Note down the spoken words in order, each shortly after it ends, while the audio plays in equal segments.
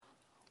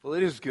Well,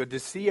 it is good to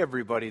see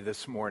everybody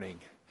this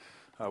morning.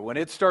 When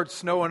it starts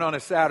snowing on a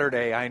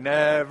Saturday, I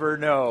never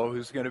know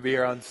who's going to be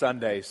here on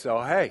Sunday.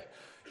 So, hey,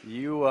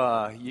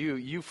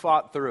 you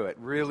fought through it.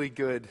 Really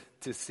good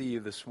to see you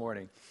this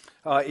morning.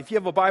 If you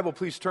have a Bible,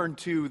 please turn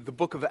to the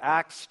book of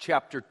Acts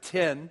chapter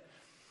 10.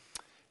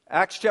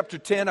 Acts chapter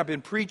 10, I've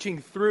been preaching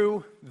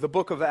through the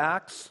book of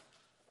Acts.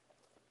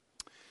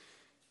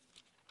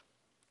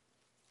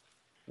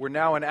 We're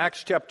now in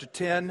Acts chapter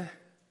 10.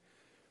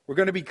 We're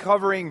going to be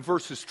covering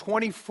verses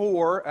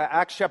 24,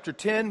 Acts chapter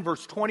 10,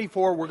 verse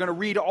 24. We're going to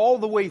read all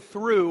the way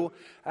through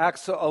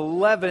Acts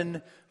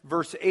 11,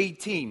 verse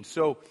 18.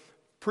 So,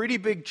 pretty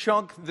big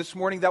chunk this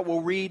morning that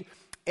we'll read.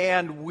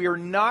 And we're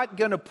not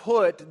going to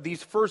put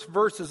these first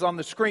verses on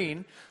the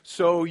screen,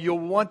 so you'll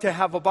want to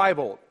have a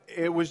Bible.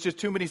 It was just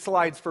too many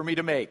slides for me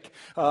to make.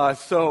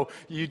 So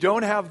you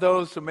don't have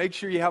those, so make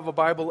sure you have a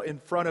Bible in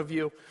front of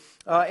you.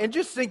 And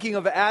just thinking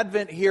of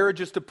Advent here,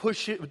 just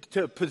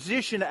to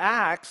position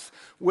Acts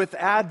with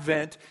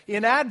Advent.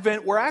 In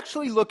Advent, we're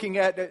actually looking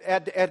at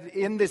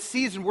in this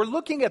season, we're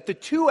looking at the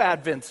two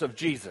Advents of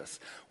Jesus.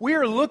 We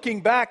are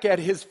looking back at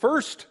his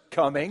first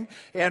coming,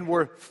 and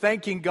we're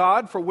thanking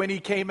God for when he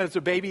came as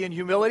a baby in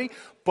humility.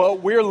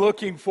 But we're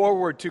looking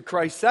forward to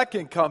Christ's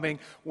second coming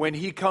when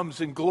he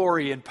comes in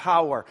glory and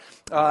power.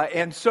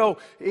 And so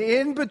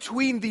in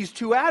between these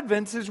two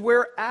Advents is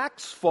where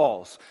Acts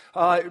falls.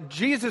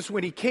 Jesus,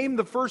 when he came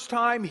the first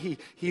time, he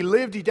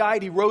lived, he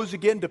died, he rose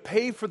again to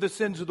pay for the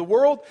sins of the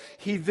world.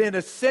 He then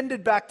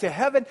ascended back to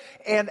heaven.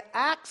 And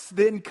Acts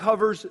then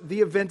covers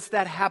the events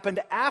that happened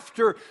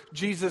after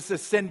Jesus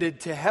ascended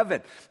to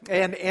heaven.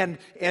 And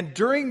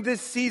during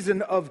this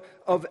season of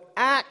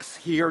Acts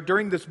here,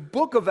 during this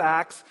book of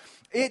Acts,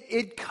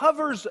 it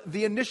covers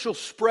the initial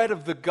spread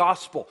of the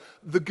gospel,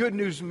 the good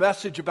news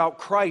message about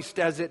Christ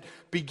as it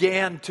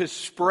began to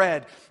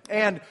spread.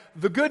 And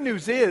the good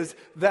news is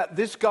that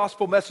this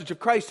gospel message of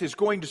Christ is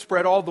going to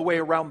spread all the way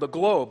around the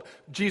globe.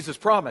 Jesus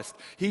promised.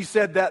 He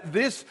said that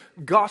this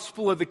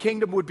gospel of the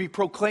kingdom would be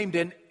proclaimed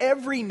in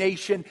every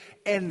nation,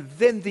 and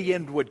then the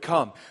end would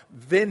come.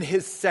 Then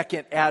his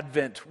second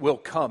advent will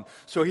come.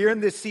 So here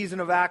in this season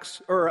of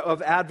Acts, or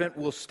of Advent,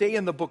 we'll stay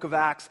in the book of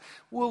Acts.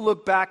 We'll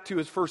look back to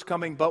his first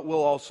coming, but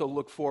we'll also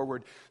look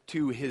forward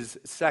to his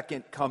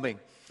second coming.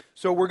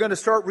 So we're going to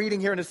start reading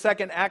here in a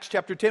second, Acts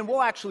chapter 10.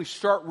 We'll actually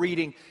start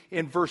reading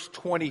in verse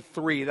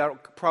 23. That'll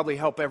probably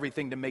help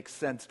everything to make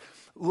sense.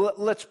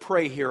 Let's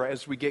pray here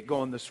as we get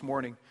going this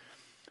morning.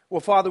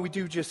 Well, Father, we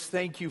do just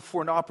thank you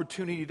for an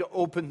opportunity to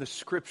open the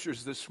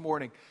scriptures this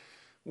morning.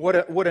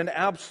 What an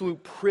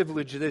absolute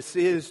privilege this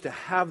is to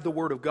have the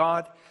Word of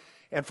God.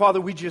 And Father,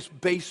 we just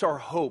base our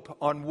hope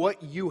on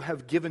what you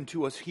have given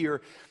to us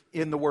here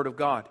in the Word of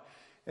God.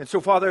 And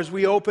so, Father, as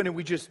we open and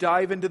we just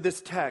dive into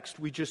this text,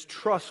 we just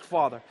trust,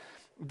 Father,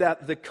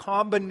 that the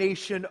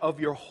combination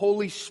of your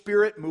Holy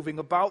Spirit moving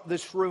about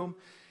this room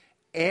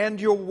and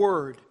your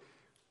Word,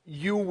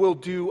 you will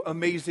do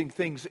amazing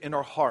things in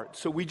our hearts.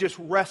 So we just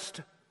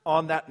rest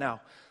on that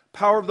now.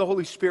 Power of the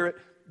Holy Spirit,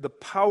 the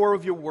power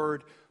of your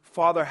Word.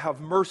 Father,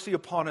 have mercy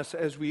upon us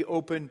as we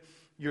open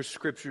your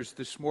scriptures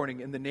this morning.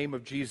 In the name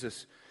of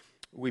Jesus,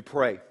 we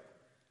pray.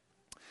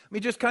 Let me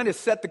just kind of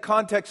set the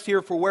context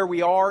here for where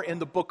we are in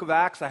the book of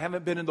Acts. I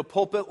haven't been in the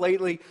pulpit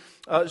lately.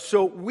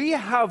 So we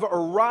have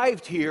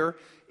arrived here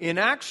in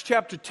Acts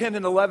chapter 10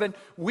 and 11.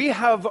 We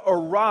have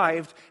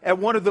arrived at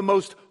one of the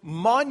most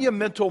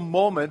monumental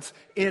moments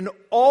in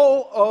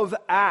all of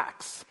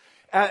Acts.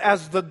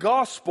 As the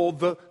gospel,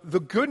 the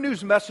good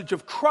news message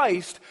of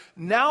Christ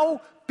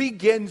now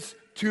begins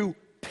to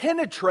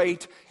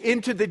penetrate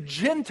into the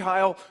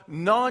Gentile,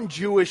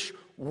 non-Jewish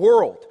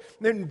world.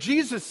 Then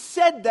Jesus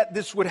said that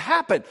this would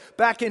happen.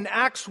 Back in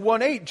Acts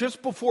 1:8,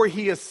 just before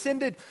he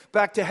ascended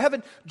back to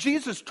heaven,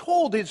 Jesus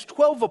told his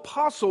 12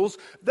 apostles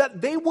that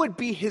they would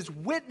be his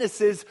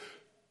witnesses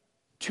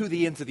to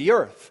the ends of the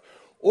earth.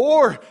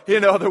 Or,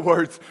 in other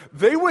words,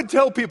 they would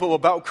tell people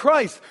about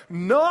Christ,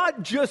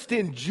 not just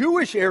in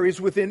Jewish areas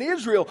within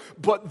Israel,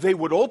 but they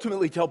would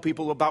ultimately tell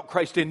people about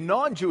Christ in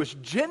non-Jewish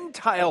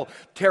Gentile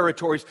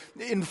territories,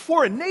 in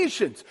foreign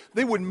nations.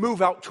 They would move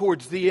out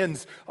towards the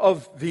ends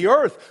of the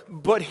earth.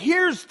 But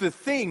here's the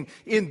thing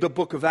in the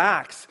book of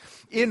Acts.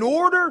 In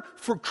order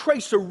for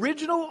Christ's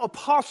original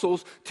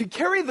apostles to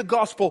carry the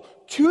gospel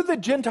to the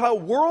Gentile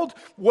world,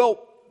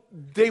 well,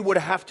 they would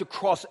have to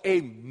cross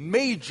a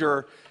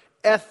major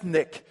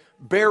ethnic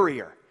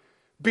barrier,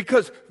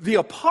 because the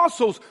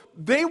apostles,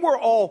 they were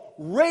all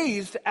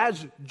raised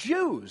as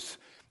Jews,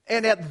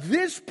 and at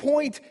this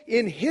point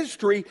in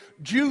history,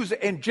 Jews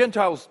and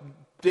Gentiles,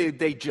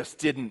 they just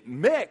didn't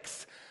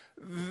mix.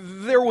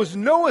 There was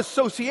no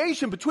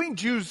association between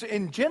Jews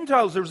and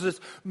Gentiles. There was this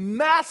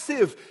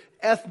massive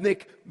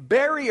ethnic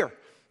barrier.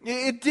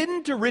 It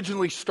didn't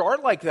originally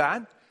start like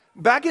that.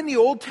 Back in the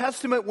Old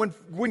Testament,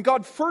 when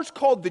God first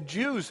called the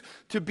Jews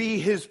to be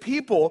his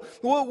people,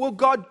 well,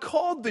 God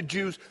called the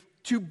Jews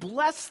to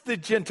bless the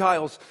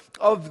Gentiles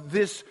of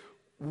this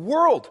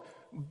world.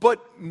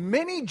 But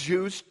many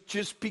Jews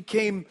just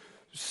became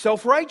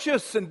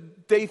self-righteous, and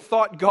they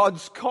thought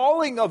God's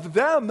calling of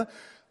them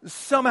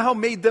somehow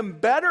made them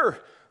better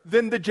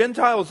than the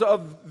Gentiles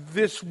of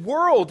this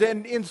world.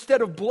 And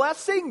instead of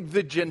blessing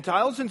the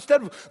Gentiles,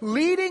 instead of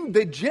leading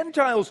the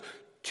Gentiles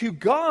to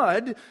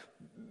God,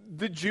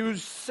 the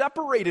Jews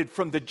separated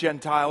from the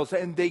Gentiles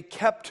and they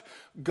kept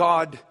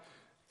God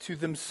to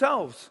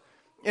themselves.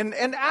 And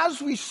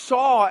as we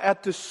saw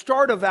at the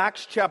start of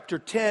Acts chapter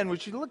 10,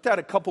 which we looked at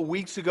a couple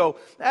weeks ago,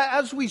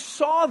 as we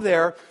saw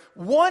there,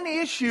 one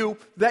issue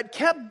that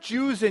kept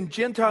Jews and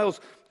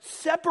Gentiles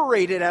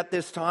separated at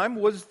this time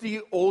was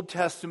the Old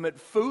Testament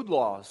food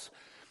laws.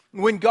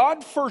 When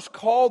God first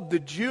called the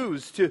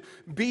Jews to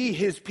be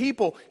his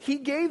people, he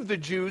gave the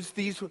Jews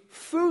these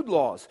food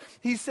laws.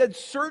 He said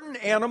certain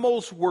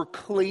animals were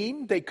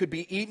clean, they could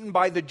be eaten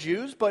by the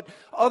Jews, but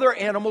other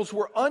animals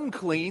were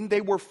unclean,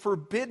 they were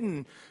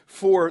forbidden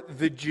for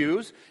the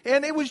Jews.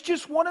 And it was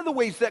just one of the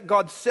ways that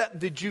God set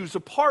the Jews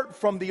apart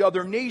from the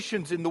other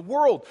nations in the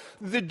world.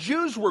 The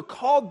Jews were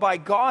called by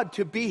God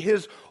to be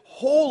his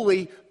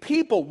holy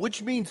people,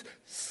 which means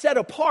set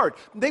apart.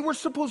 They were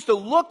supposed to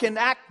look and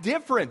act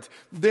different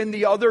than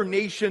the other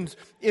nations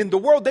in the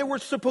world. They were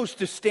supposed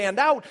to stand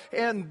out,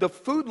 and the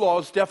food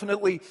laws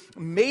definitely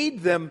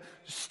made them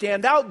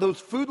stand out. Those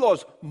food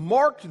laws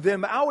marked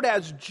them out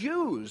as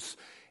Jews.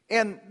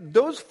 And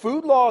those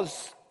food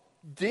laws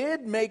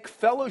did make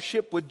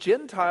fellowship with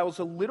Gentiles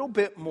a little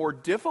bit more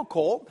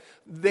difficult.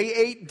 They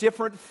ate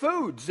different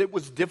foods. It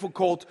was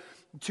difficult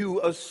to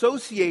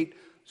associate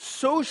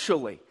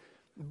socially.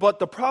 But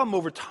the problem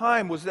over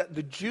time was that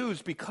the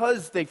Jews,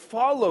 because they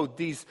followed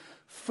these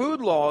food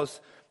laws,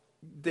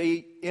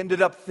 they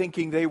ended up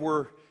thinking they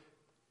were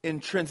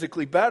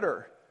intrinsically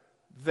better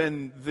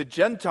than the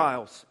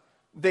Gentiles.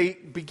 They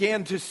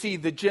began to see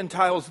the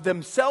Gentiles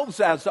themselves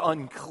as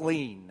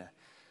unclean.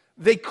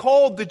 They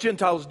called the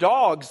Gentiles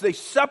dogs. They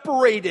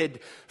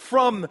separated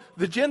from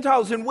the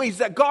Gentiles in ways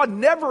that God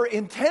never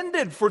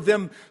intended for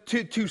them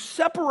to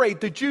separate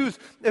the Jews,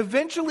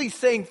 eventually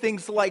saying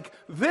things like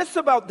this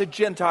about the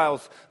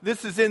Gentiles.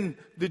 This is in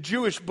the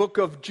Jewish book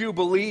of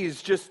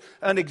Jubilees, just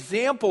an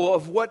example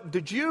of what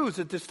the Jews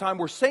at this time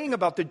were saying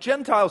about the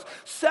Gentiles.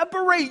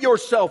 Separate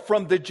yourself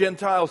from the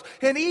Gentiles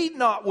and eat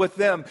not with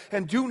them,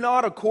 and do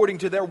not according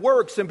to their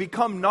works, and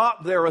become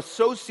not their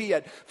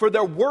associate. For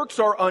their works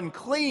are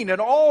unclean, and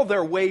all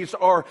their ways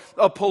are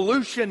a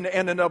pollution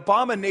and an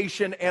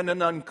abomination and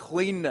an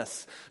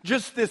uncleanness.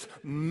 Just this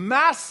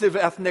massive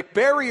ethnic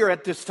barrier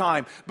at this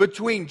time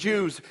between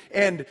Jews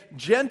and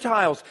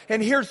Gentiles.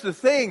 And here's the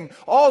thing,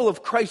 all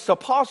of Christ's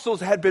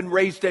apostles had been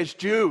raised as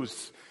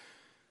Jews.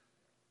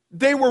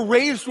 They were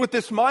raised with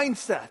this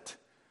mindset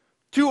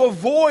to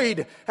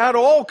avoid at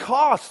all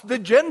costs the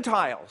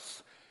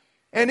Gentiles.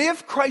 And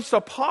if Christ's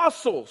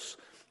apostles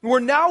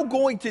were now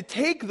going to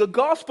take the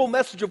gospel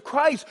message of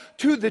Christ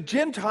to the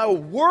Gentile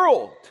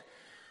world,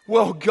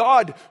 well,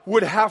 God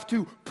would have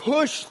to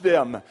push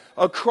them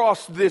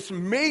across this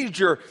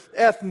major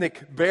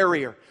ethnic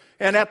barrier.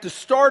 And at the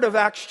start of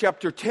Acts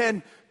chapter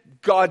 10,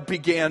 God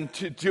began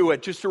to do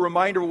it. Just a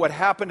reminder of what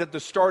happened at the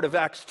start of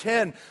Acts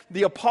 10.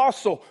 The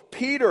apostle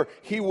Peter,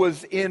 he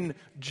was in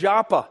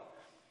Joppa.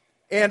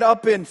 And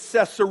up in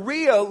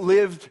Caesarea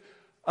lived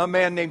a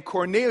man named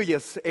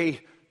Cornelius, a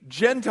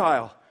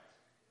Gentile.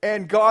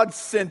 And God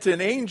sent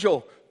an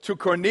angel to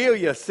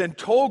Cornelius and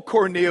told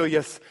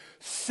Cornelius,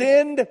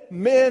 send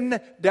men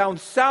down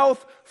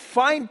south,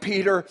 find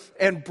Peter,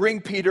 and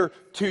bring Peter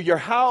to your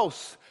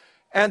house.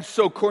 And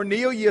so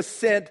Cornelius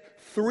sent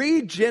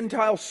 3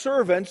 Gentile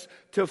servants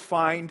to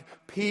find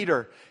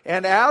Peter.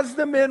 And as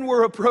the men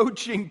were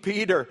approaching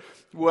Peter,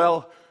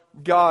 well,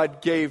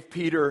 God gave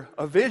Peter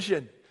a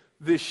vision.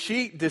 This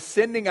sheet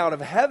descending out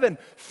of heaven,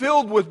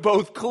 filled with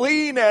both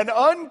clean and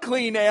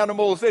unclean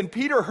animals. And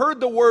Peter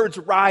heard the words,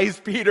 rise,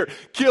 Peter,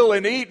 kill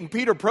and eat. And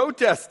Peter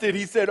protested.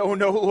 He said, oh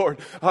no, Lord,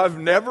 I've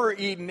never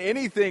eaten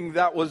anything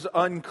that was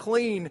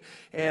unclean.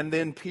 And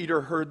then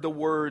Peter heard the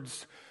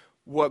words,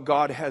 what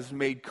God has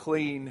made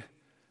clean,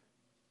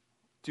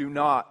 do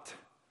not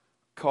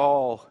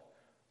call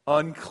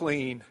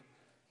unclean.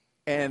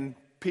 And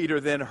Peter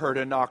then heard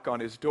a knock on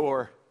his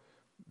door,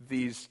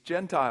 these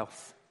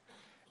Gentiles.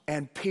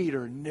 And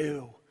Peter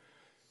knew.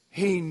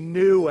 He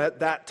knew at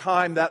that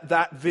time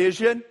that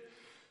vision,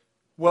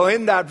 well,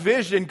 in that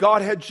vision,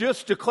 God had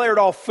just declared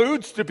all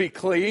foods to be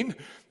clean.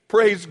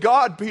 Praise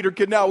God, Peter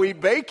could now eat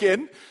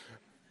bacon.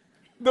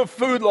 The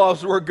food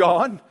laws were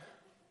gone.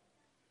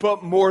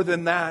 But more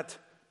than that,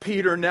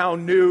 Peter now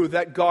knew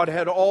that God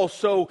had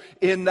also,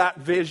 in that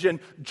vision,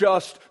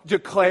 just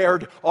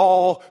declared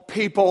all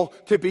people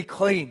to be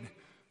clean.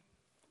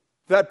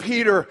 That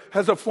Peter,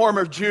 as a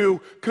former Jew,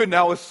 could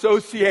now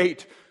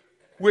associate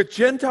with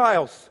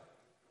Gentiles.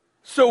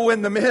 So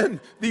when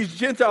these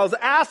Gentiles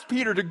asked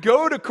Peter to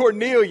go to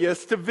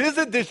Cornelius to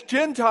visit this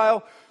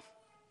Gentile,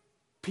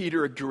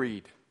 Peter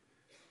agreed.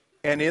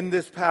 And in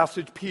this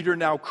passage, Peter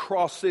now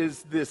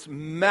crosses this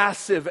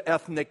massive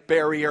ethnic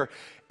barrier,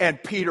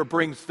 and Peter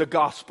brings the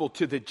gospel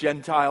to the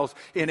Gentiles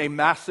in a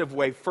massive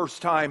way.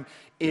 First time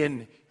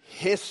in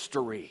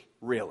history,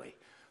 really.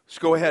 Let's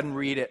go ahead and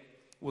read it.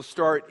 We'll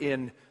start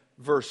in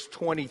verse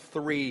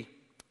 23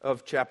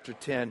 of chapter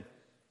 10.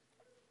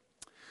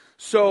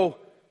 So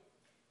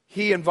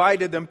he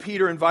invited them,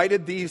 Peter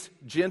invited these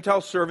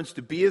Gentile servants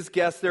to be his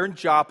guests there in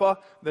Joppa.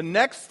 The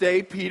next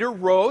day, Peter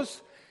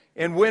rose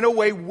and went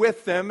away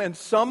with them, and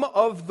some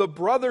of the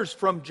brothers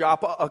from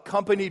Joppa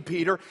accompanied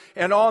Peter,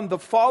 and on the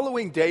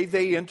following day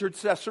they entered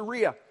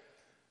Caesarea.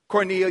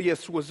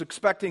 Cornelius was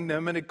expecting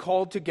them and had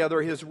called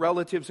together his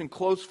relatives and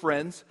close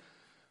friends.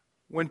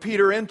 When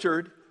Peter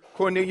entered,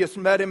 Cornelius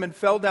met him and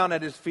fell down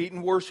at his feet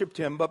and worshipped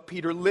him, but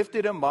Peter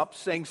lifted him up,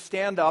 saying,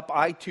 "Stand up,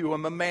 I too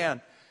am a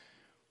man."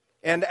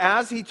 And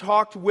as he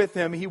talked with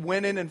him, he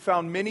went in and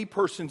found many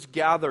persons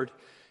gathered.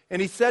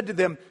 And he said to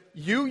them,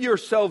 "You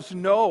yourselves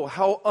know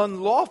how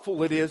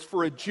unlawful it is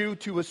for a Jew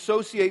to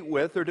associate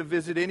with or to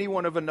visit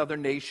anyone of another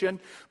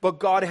nation, but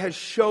God has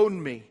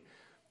shown me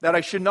that I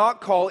should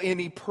not call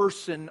any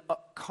person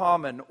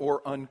common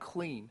or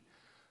unclean.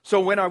 So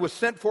when I was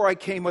sent for, I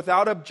came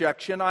without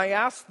objection. I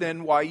asked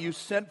then why you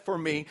sent for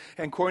me.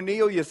 And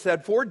Cornelius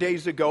said, 4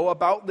 days ago,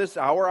 about this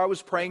hour, I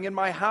was praying in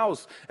my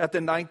house at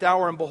the 9th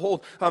hour. And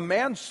behold, a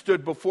man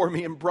stood before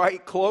me in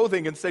bright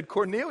clothing and said,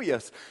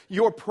 Cornelius,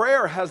 your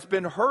prayer has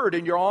been heard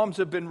and your alms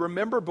have been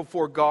remembered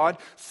before God.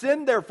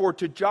 Send therefore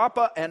to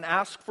Joppa and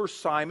ask for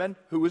Simon,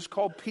 who is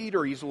called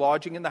Peter. He's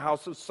lodging in the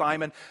house of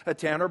Simon, a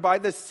tanner by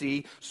the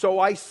sea. So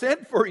I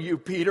sent for you,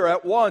 Peter,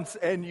 at once,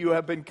 and you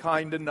have been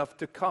kind enough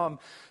to come.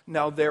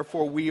 Now,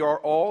 therefore, we are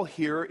all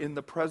here in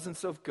the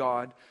presence of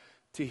God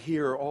to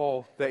hear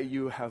all that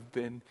you have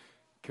been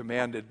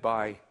commanded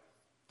by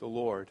the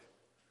Lord."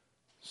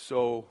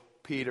 So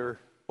Peter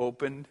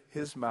opened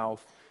his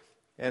mouth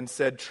and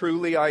said,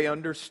 "Truly I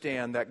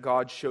understand that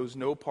God shows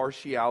no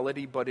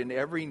partiality, but in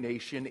every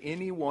nation,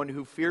 anyone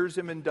who fears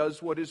him and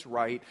does what is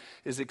right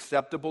is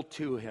acceptable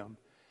to him.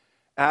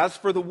 As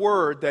for the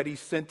word that he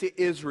sent to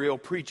Israel,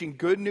 preaching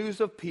good news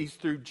of peace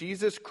through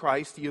Jesus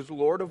Christ, he is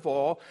Lord of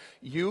all.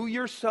 You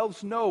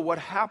yourselves know what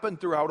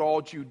happened throughout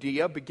all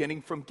Judea,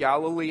 beginning from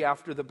Galilee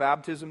after the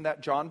baptism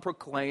that John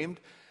proclaimed,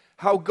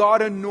 how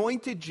God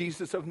anointed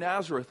Jesus of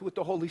Nazareth with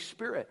the Holy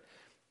Spirit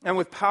and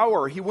with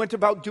power. He went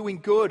about doing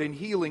good and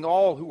healing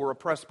all who were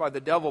oppressed by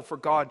the devil, for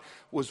God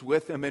was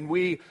with him. And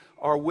we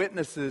are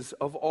witnesses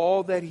of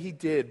all that he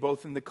did,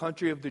 both in the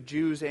country of the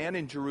Jews and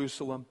in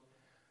Jerusalem.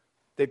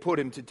 They put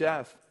him to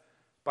death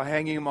by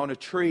hanging him on a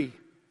tree,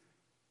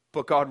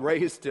 but God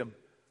raised him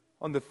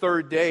on the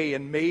third day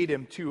and made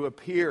him to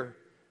appear,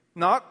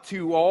 not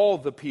to all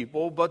the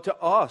people, but to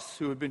us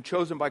who had been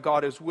chosen by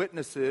God as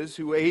witnesses,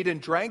 who ate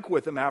and drank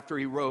with him after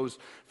he rose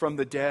from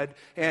the dead.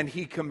 And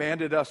he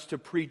commanded us to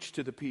preach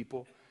to the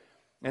people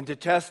and to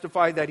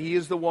testify that he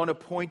is the one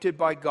appointed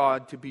by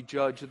God to be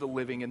judge of the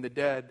living and the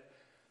dead.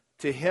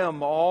 To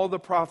him, all the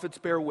prophets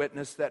bear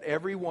witness that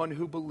everyone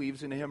who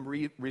believes in him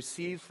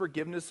receives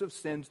forgiveness of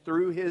sins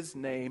through his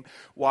name."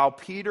 While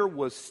Peter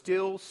was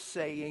still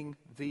saying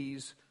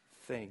these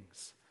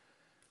things,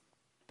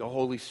 the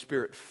Holy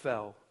Spirit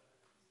fell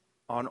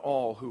on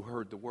all who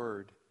heard the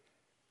word.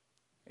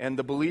 And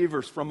the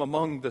believers from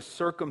among the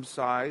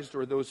circumcised,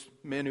 or those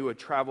men who had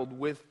traveled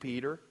with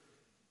Peter,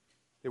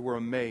 they were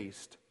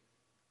amazed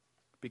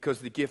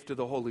because the gift of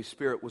the Holy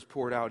Spirit was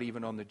poured out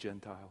even on the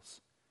Gentiles.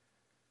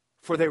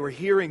 For they were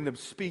hearing them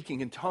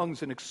speaking in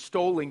tongues and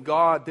extolling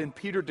God. Then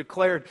Peter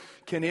declared,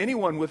 "Can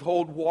anyone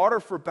withhold water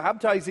for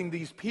baptizing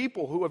these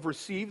people who have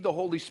received the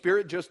Holy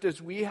Spirit just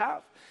as we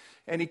have?"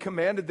 And he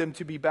commanded them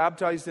to be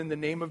baptized in the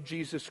name of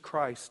Jesus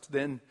Christ.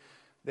 Then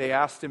they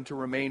asked him to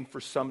remain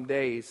for some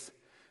days.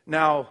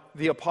 Now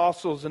the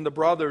apostles and the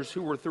brothers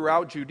who were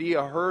throughout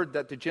Judea heard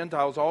that the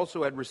Gentiles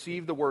also had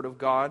received the word of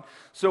God.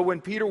 So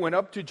when Peter went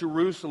up to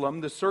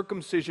Jerusalem, the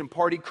circumcision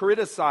party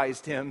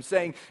criticized him,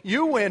 saying,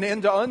 "You went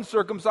into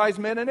uncircumcised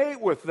men and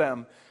ate with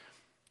them."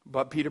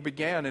 But Peter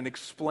began and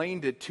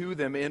explained it to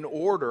them in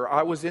order.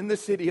 "I was in the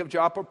city of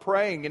Joppa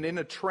praying, and in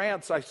a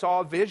trance I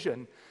saw a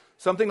vision.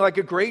 Something like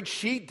a great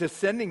sheet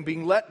descending,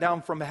 being let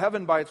down from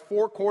heaven by its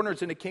four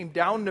corners, and it came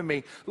down to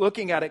me.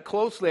 Looking at it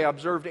closely, I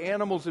observed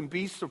animals and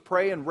beasts of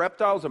prey and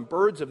reptiles and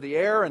birds of the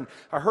air. And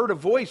I heard a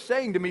voice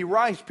saying to me,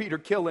 'Rise, Peter,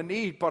 kill and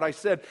eat.' But I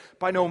said,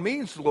 'By no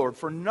means, Lord,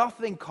 for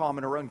nothing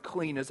common or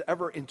unclean has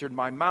ever entered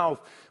my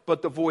mouth.'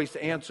 But the voice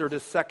answered a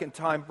second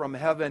time from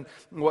heaven,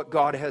 'What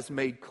God has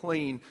made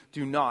clean,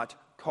 do not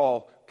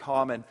call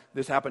common.'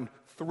 This happened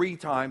 3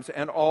 times,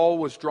 and all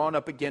was drawn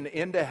up again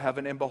into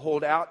heaven. And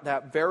behold, at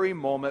that very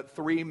moment,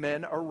 3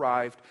 men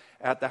arrived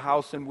at the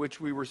house in which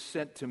we were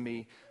sent to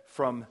me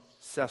from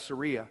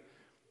Caesarea.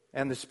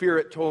 And the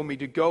Spirit told me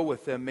to go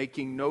with them,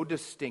 making no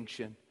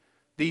distinction.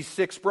 These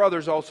 6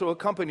 brothers also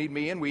accompanied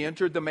me, and we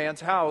entered the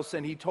man's house,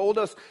 and he told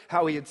us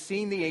how he had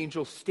seen the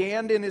angel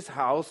stand in his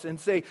house and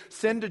say,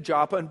 'Send to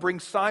Joppa and bring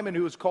Simon,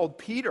 who is called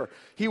Peter.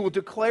 He will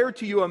declare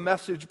to you a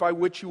message by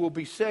which you will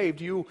be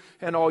saved, you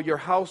and all your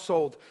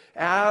household.'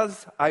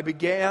 As I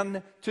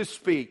began to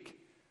speak,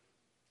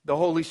 The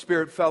Holy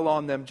Spirit fell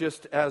on them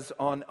just as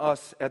on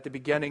us at the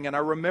beginning. And I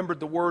remembered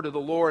the word of the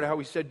Lord, how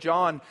he said,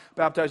 John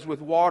baptized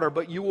with water,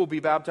 but you will be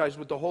baptized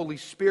with the Holy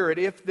Spirit.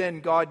 If then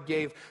God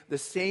gave the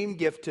same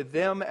gift to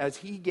them as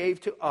he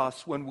gave to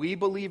us when we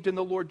believed in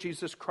the Lord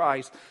Jesus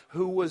Christ,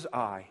 who was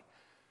I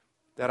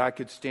that I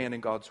could stand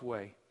in God's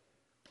way?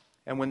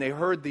 And when they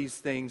heard these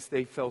things,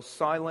 they fell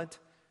silent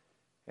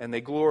and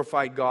they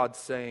glorified God,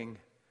 saying,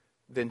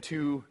 then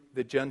to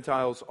the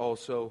Gentiles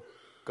also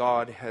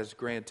God has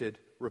granted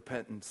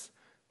repentance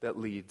that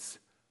leads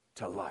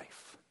to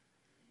life.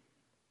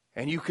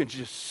 And you can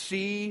just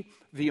see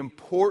the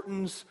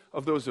importance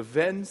of those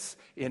events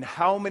in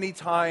how many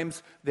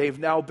times they've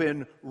now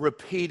been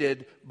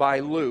repeated by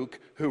Luke,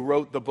 who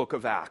wrote the book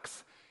of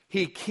Acts.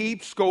 He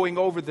keeps going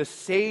over the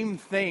same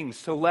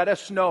things to let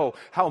us know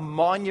how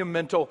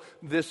monumental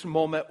this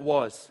moment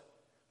was.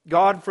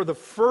 God, for the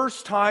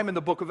first time in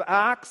the book of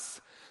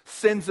Acts,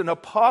 sends an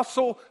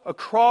apostle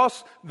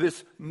across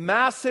this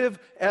massive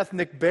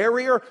ethnic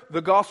barrier,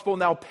 the gospel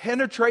now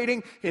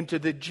penetrating into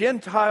the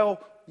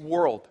Gentile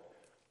world.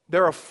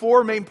 There are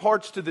four main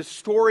parts to this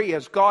story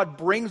as God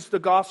brings the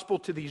gospel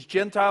to these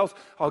Gentiles.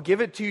 I'll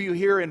give it to you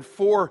here in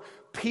 4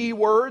 P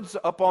words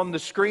up on the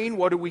screen.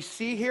 What do we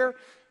see here?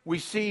 We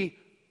see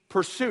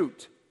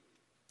pursuit,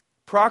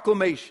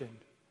 proclamation,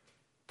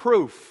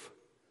 proof,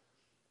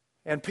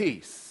 and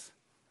peace.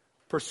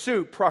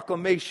 Pursuit,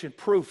 proclamation,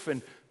 proof,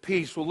 and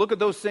peace. We'll look at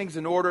those things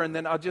in order, and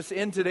then I'll just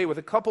end today with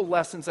a couple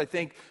lessons I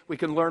think we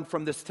can learn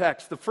from this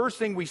text. The first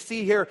thing we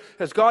see here,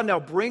 as God now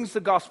brings the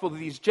gospel to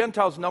these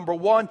Gentiles, number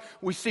one,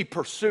 we see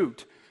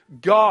pursuit.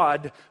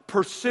 God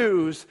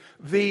pursues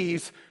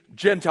these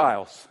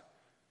Gentiles.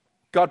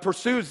 God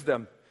pursues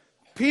them.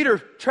 Peter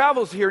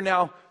travels here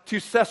now to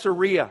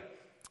Caesarea.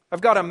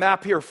 I've got a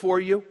map here for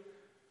you.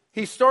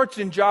 He starts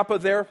in Joppa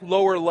there,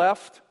 lower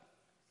left,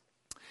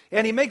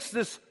 and he makes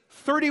this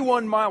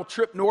 31-mile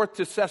trip north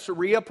to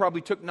Caesarea.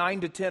 Probably took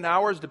 9 to 10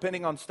 hours,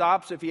 depending on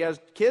stops. If he has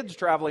kids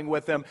traveling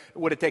with him, it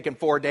would have taken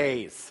 4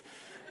 days.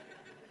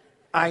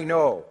 I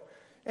know.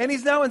 And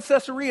he's now in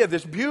Caesarea,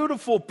 this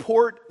beautiful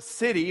port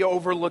city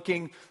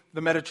overlooking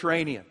the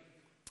Mediterranean.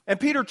 And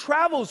Peter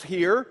travels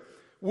here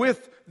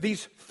with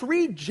these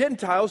 3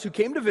 Gentiles who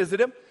came to visit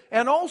him,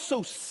 and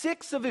also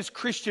 6 of his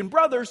Christian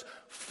brothers,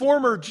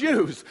 former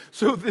Jews.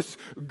 So this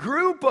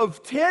group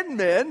of 10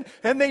 men,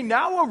 and they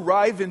now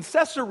arrive in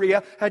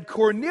Caesarea at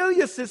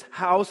Cornelius'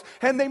 house,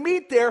 and they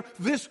meet there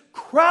this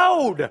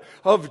crowd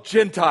of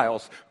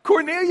Gentiles.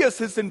 Cornelius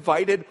has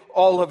invited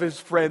all of his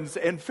friends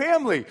and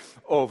family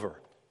over.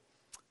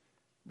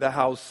 The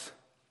house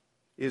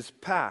is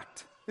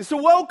packed. It's a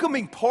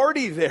welcoming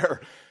party there.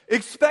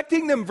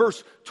 Expecting them,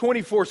 verse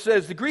 24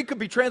 says, the Greek could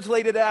be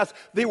translated as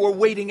they were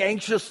waiting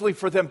anxiously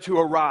for them to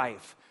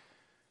arrive.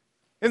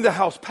 In the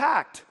house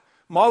packed.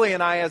 Molly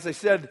and I, as I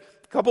said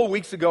a couple of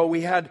weeks ago,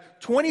 we had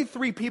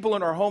 23 people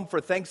in our home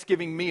for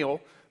Thanksgiving meal.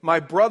 My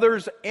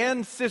brothers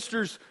and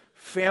sisters'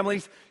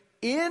 families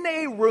in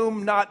a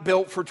room not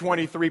built for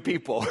 23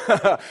 people.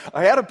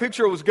 I had a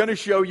picture I was going to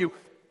show you,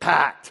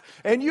 packed.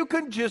 And you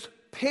can just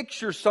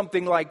picture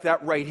something like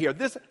that right here.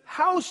 This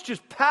house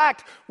just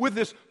packed with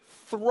this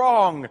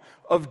throng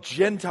of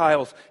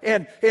Gentiles.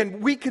 And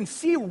we can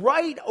see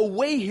right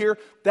away here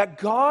that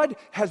God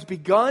has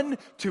begun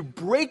to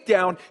break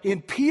down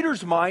in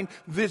Peter's mind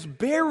this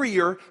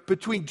barrier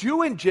between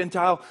Jew and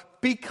Gentile,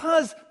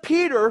 because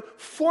Peter,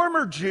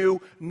 former Jew,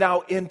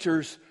 now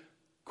enters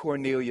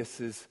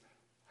Cornelius'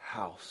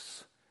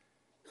 house.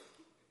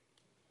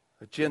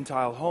 A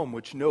Gentile home,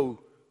 which no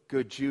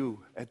good Jew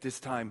at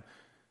this time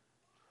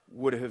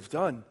would have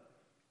done.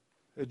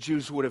 The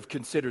Jews would have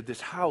considered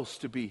this house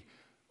to be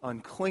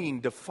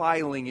unclean,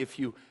 defiling if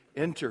you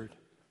entered.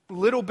 A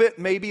little bit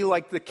maybe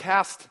like the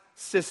caste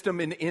system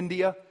in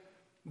India.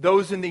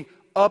 Those in the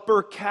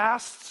upper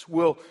castes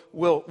will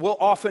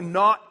often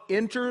not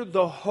enter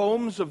the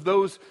homes of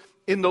those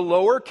in the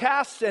lower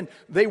castes, and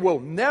they will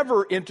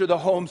never enter the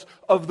homes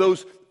of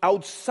those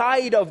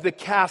outside of the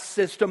caste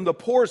system, the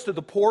poorest of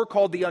the poor,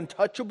 called the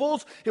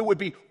untouchables. It would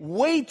be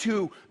way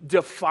too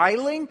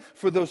defiling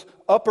for those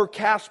upper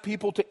caste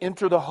people to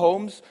enter the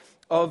homes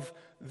of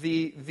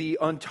the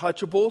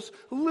untouchables.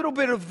 A little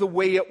bit of the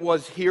way it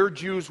was here.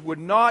 Jews would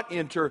not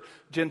enter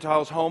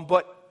Gentiles' home,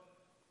 but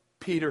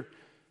Peter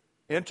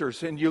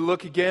enters. And you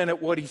look again at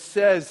what he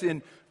says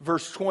in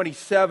verse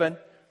 27.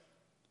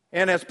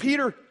 And as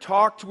Peter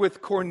talked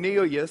with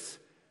Cornelius,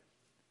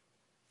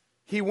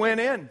 he went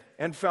in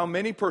and found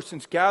many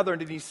persons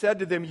gathered, and he said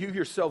to them, you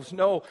yourselves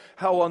know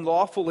how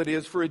unlawful it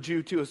is for a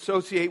Jew to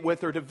associate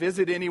with or to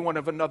visit anyone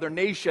of another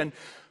nation.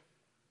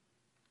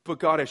 But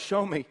God has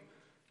shown me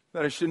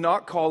that I should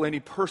not call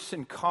any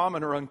person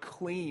common or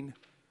unclean.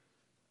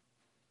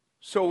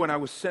 So when I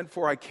was sent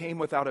for, I came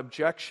without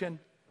objection.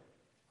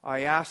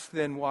 I asked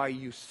then why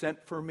you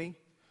sent for me.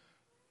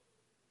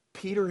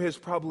 Peter has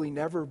probably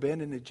never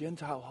been in a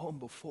Gentile home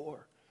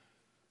before.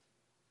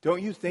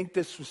 Don't you think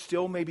this was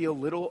still maybe a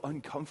little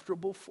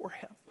uncomfortable for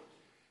him?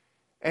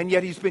 And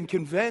yet he's been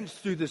convinced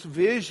through this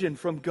vision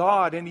from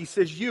God. And he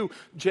says, you,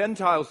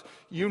 Gentiles,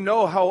 you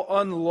know how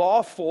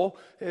unlawful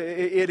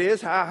it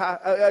is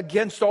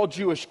against all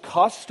Jewish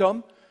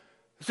custom.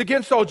 It's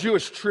against all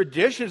Jewish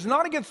traditions,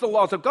 not against the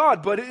laws of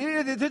God, but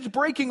it's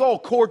breaking all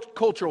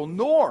cultural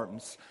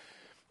norms.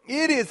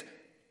 It is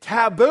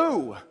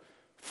taboo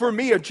for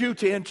me, a Jew,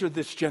 to enter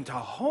this Gentile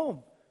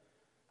home.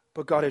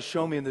 But God has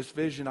shown me in this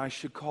vision I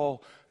should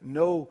call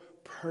no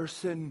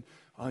person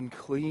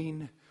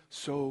unclean,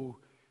 so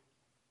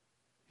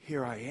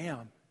here I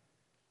am.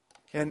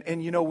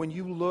 And you know, when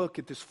you look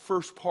at this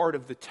first part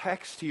of the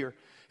text here,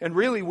 and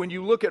really when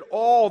you look at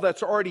all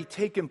that's already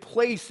taken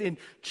place in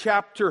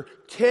chapter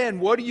 10,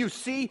 what do you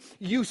see?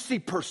 You see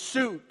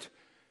pursuit.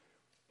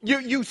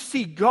 You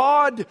see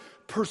God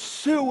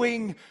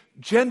pursuing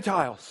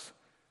Gentiles.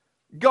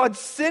 God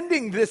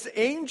sending this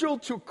angel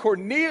to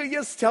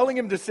Cornelius, telling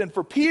him to send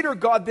for Peter.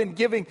 God then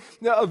giving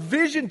a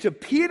vision to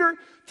Peter,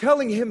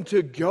 telling him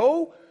to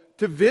go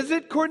to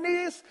visit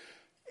Cornelius.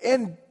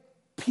 And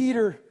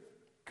Peter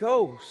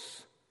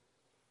goes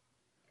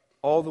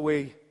all the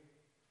way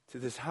to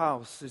this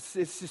house. It's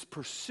this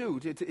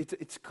pursuit.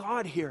 It's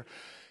God here.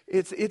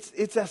 It's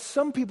as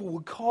some people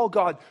would call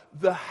God,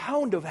 the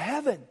hound of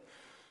heaven,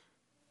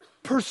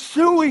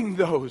 pursuing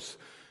those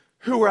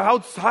who are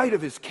outside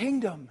of his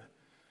kingdom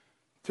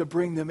to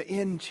bring them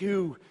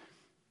into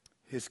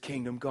his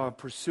kingdom. God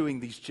pursuing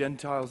these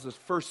Gentiles, the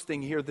first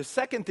thing here. The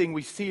second thing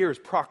we see here is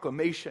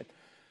proclamation.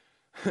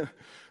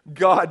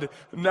 God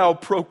now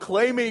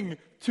proclaiming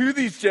to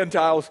these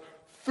Gentiles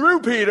through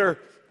Peter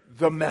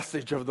the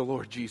message of the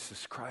Lord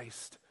Jesus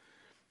Christ.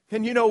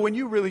 And you know, when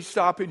you really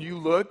stop and you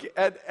look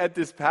at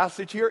this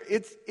passage here,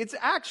 it's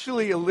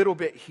actually a little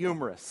bit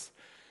humorous.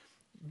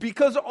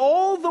 Because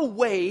all the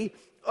way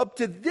up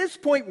to this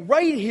point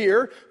right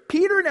here,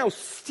 Peter now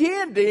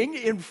standing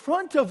in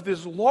front of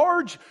this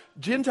large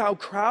Gentile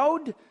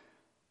crowd,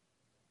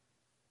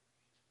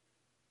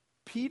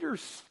 Peter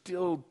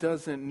still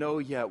doesn't know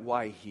yet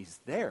why he's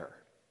there.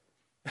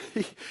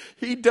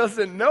 He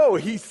doesn't know.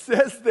 He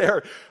says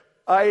there,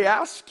 I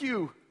ask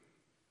you,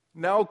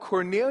 now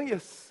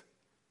Cornelius,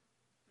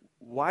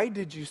 why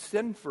did you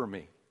send for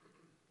me?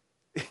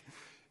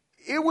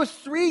 It was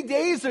 3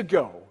 days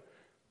ago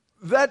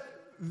that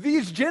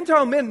these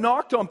Gentile men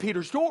knocked on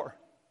Peter's door.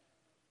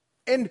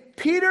 And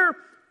Peter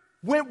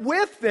went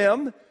with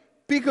them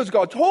because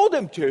God told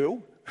him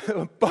to,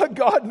 but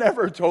God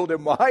never told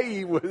him why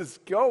he was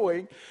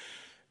going.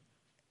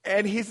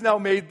 And he's now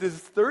made this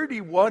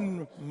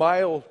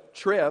 31-mile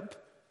trip,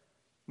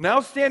 now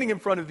standing in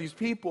front of these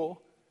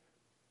people,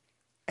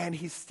 and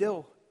he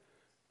still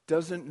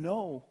doesn't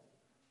know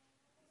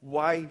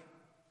why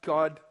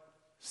God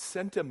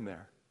sent him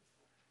there.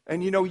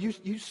 And you know,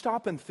 you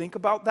stop and think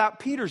about that.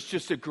 Peter's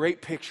just a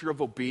great picture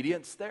of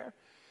obedience there.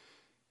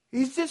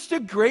 He's just a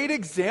great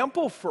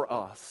example for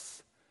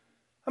us.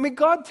 I mean,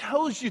 God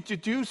tells you to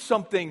do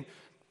something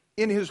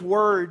in his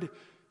word,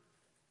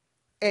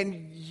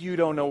 and you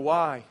don't know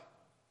why.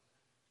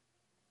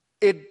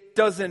 It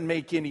doesn't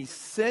make any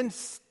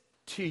sense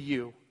to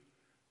you.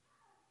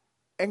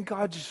 And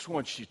God just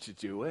wants you to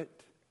do it.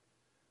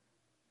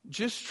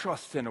 Just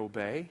trust and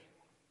obey.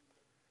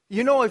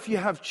 You know, if you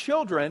have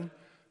children,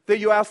 that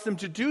you ask them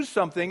to do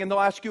something, and they'll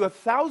ask you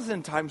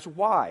 1,000 times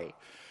why.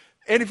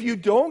 And if you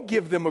don't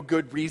give them a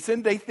good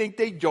reason, they think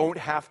they don't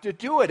have to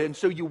do it. And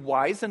so you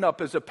wisen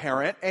up as a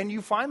parent, and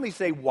you finally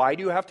say, why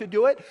do you have to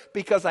do it?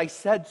 Because I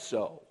said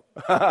so.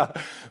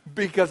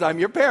 Because I'm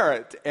your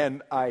parent,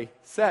 and I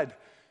said.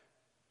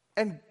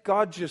 And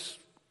God just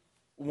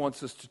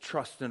wants us to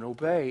trust and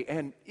obey.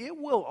 And it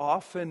will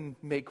often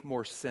make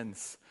more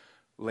sense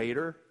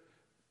later.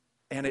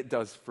 And it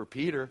does for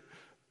Peter.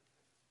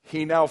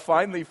 He now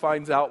finally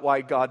finds out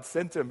why God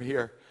sent him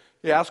here.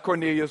 He asked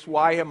Cornelius,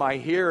 why am I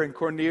here? And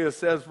Cornelius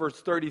says, verse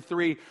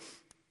 33,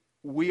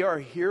 we are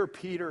here,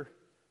 Peter,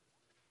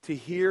 to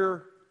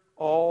hear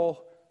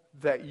all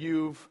that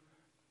you've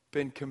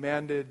been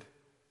commanded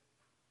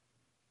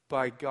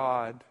by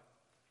God.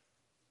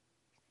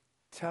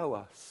 Tell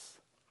us.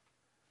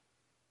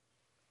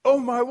 Oh,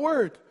 my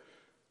word.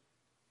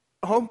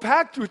 I'm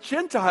packed with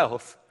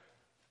Gentiles.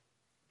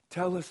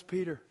 Tell us,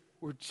 Peter.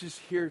 We're just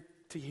here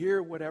to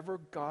hear whatever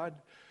God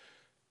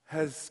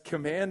has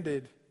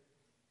commanded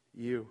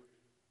you.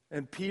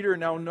 And Peter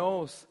now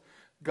knows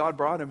God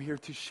brought him here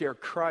to share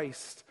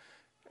Christ.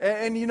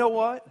 And you know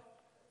what?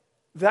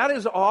 That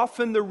is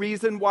often the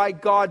reason why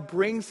God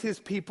brings his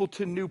people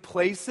to new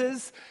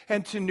places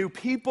and to new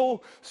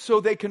people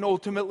so they can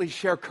ultimately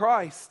share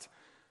Christ.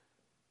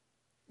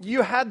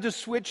 You had to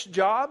switch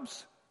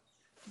jobs.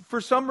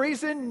 For some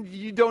reason,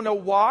 you don't know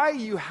why,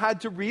 you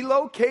had to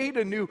relocate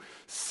a new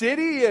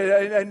city,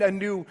 a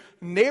new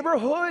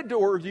neighborhood,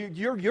 or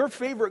your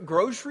favorite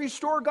grocery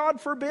store, God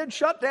forbid,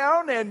 shut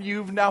down, and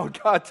you've now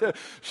got to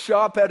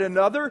shop at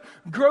another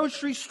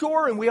grocery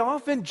store, and we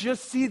often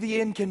just see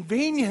the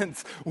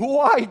inconvenience.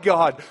 Why,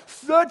 God?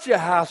 Such a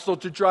hassle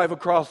to drive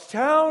across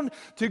town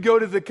to go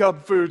to the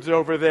Cub Foods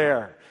over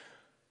there.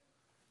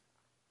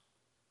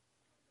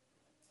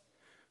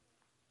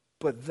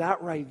 But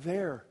that right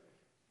there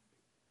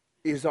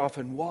is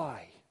often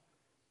why.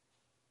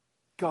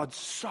 God's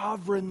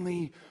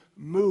sovereignly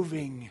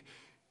moving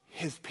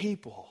His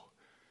people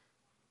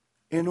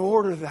in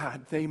order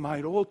that they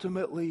might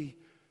ultimately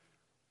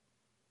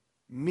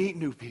meet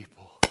new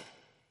people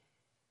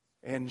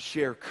and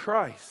share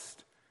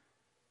Christ.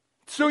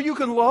 So you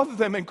can love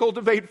them and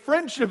cultivate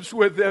friendships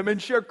with them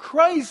and share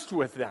Christ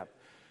with them.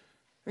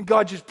 And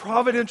God just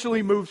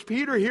providentially moves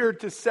Peter here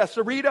to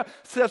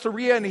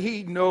Caesarea, and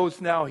he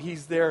knows now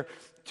he's there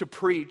to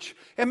preach.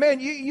 And man,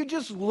 you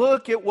just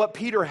look at what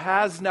Peter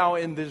has now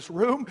in this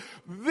room.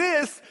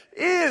 This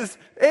is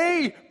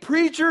a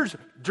preacher's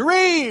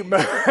dream.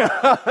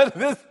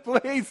 This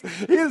place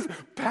is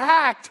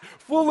packed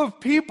full of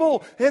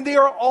people, and they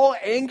are all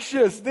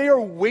anxious. They are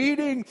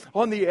waiting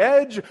on the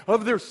edge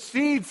of their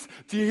seats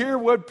to hear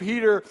what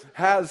Peter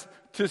has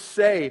to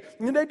say.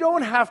 And I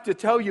don't have to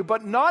tell you,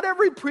 but not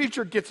every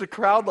preacher gets a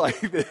crowd like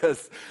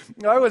this.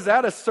 I was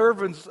at a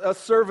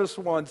service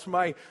once.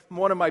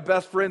 One of my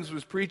best friends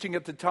was preaching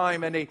at the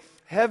time, and a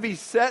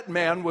heavy-set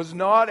man was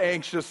not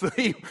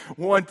anxiously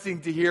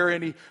wanting to hear,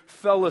 and he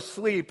fell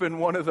asleep in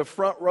one of the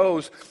front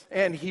rows,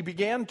 and he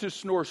began to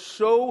snore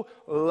so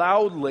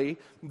loudly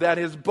that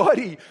his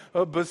buddy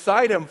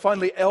beside him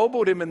finally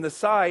elbowed him in the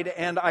side,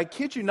 and I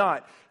kid you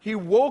not, he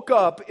woke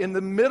up in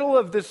the middle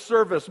of this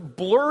service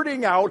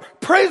blurting out,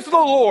 "Praise the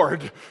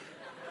Lord!"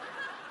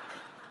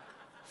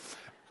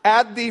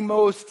 at the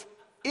most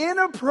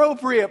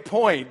inappropriate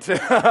point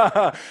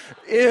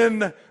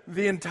in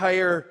the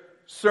entire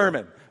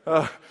sermon.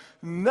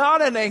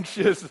 Not an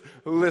anxious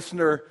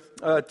listener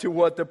to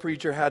what the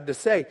preacher had to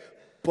say.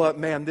 But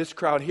man, this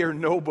crowd here,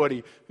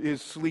 nobody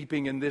is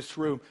sleeping in this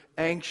room,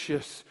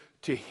 anxious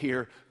to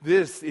hear.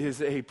 This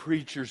is a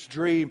preacher's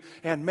dream.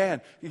 And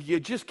man, you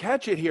just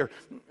catch it here.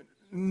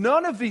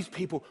 None of these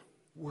people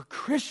were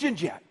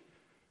Christians yet.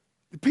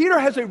 Peter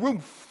has a room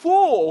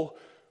full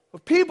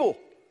of people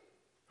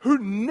who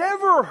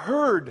never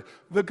heard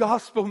the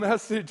gospel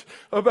message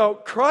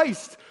about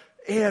Christ.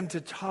 And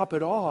to top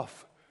it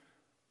off,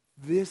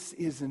 this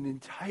is an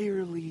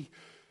entirely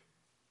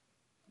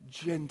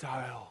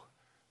Gentile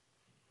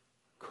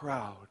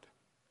crowd.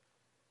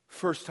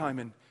 First time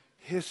in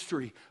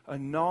history, a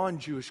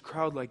non-Jewish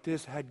crowd like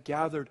this had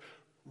gathered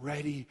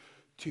ready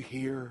to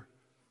hear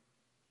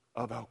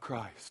about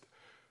Christ.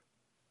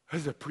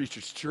 That's a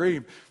preacher's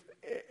dream.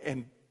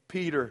 And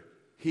Peter,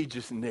 he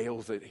just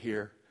nails it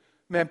here.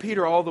 Man,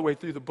 Peter, all the way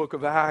through the book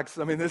of Acts,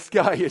 I mean, this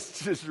guy is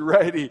just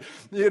ready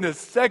in a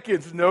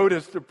second's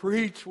notice to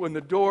preach when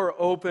the door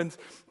opens.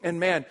 And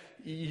man,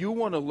 you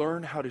want to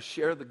learn how to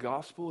share the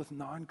gospel with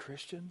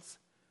non-Christians?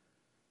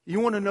 You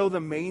want to know the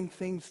main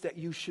things that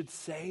you should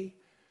say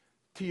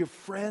to your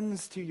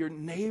friends, to your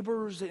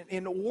neighbors,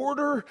 in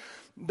order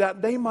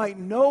that they might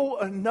know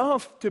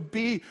enough to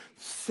be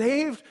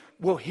saved?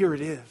 Well, here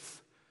it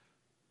is.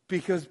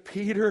 Because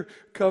Peter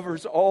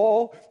covers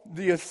all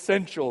the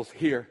essentials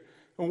here.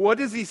 And what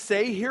does he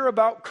say here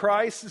about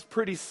Christ? It's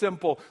pretty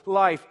simple.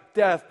 Life,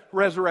 death,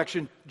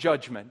 resurrection,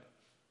 judgment.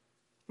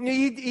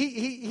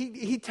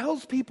 He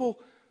tells people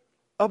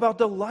about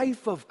the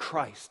life of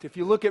Christ. If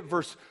you look at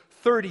verse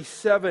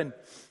 37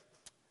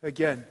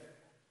 again.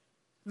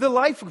 The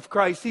life of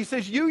Christ, he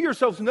says, you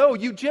yourselves know,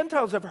 you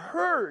Gentiles have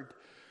heard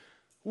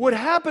what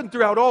happened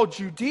throughout all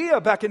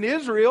Judea back in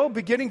Israel,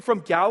 beginning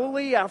from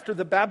Galilee after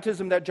the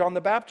baptism that John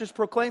the Baptist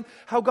proclaimed,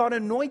 how God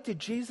anointed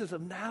Jesus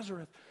of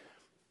Nazareth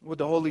with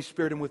the Holy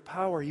Spirit and with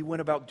power. He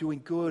went about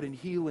doing good and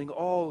healing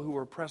all who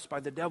were oppressed by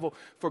the devil,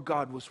 for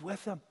God was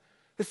with him.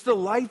 It's the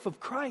life of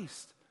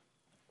Christ.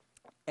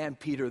 And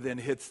Peter then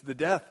hits the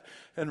death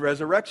and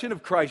resurrection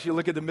of Christ. You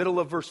look at the middle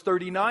of verse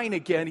 39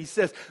 again. He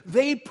says,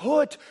 they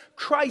put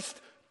Christ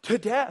to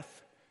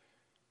death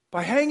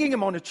by hanging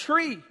him on a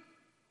tree.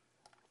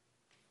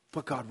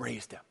 But God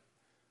raised him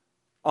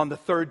on the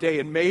third day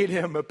and made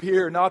him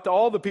appear not to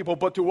all the people,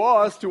 but to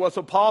us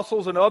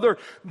apostles and other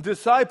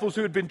disciples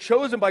who had been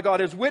chosen by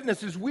God as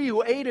witnesses, we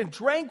who ate and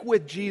drank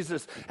with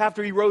Jesus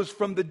after he rose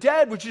from the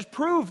dead, which is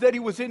proof that he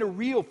was in a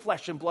real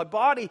flesh and blood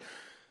body.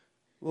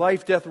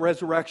 Life, death,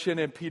 resurrection,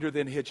 and Peter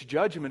then hits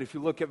judgment. If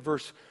you look at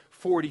verse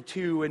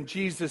 42, and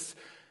Jesus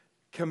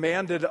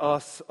commanded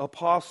us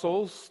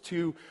apostles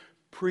to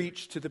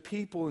preach to the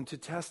people and to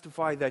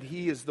testify that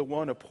he is the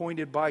one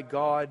appointed by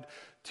God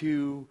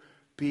to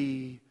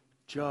be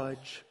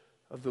judge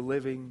of the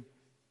living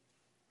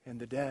and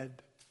the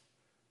dead.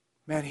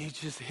 Man, he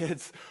just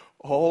hits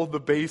all the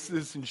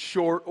bases in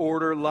short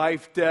order: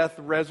 life, death,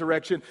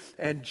 resurrection,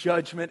 and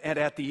judgment. And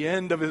at the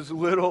end of his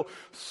little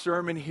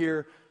sermon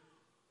here,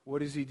 what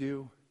does he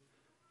do?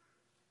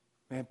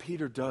 Man,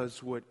 Peter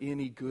does what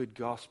any good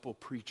gospel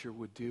preacher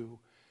would do.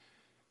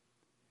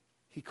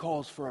 He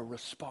calls for a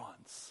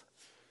response.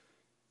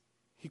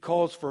 He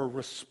calls for a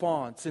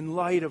response in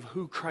light of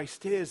who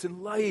Christ is,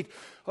 in light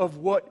of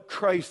what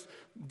Christ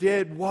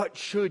did. What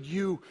should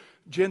you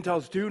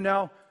Gentiles do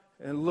now?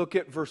 And look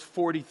at verse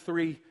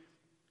 43.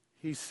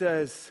 He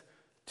says,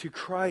 to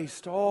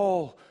Christ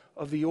all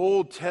of the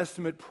Old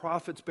Testament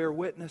prophets bear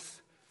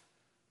witness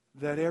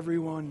that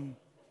everyone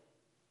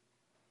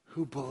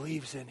who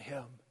believes in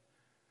him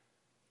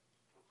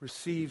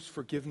receives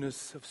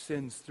forgiveness of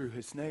sins through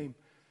his name.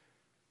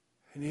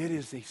 And it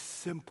is a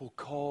simple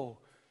call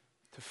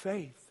to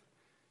faith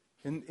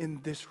in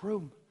this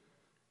room.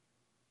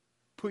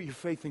 Put your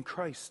faith in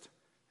Christ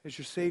as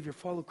your Savior.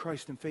 Follow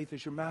Christ in faith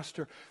as your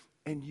Master.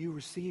 And you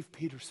receive,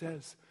 Peter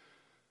says,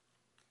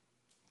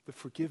 the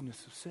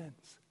forgiveness of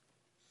sins.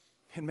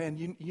 And man,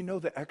 you know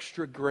the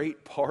extra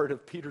great part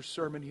of Peter's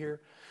sermon here?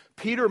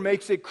 Peter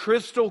makes it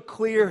crystal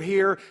clear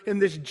here in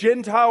this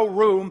Gentile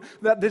room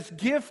that this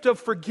gift of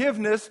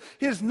forgiveness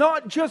is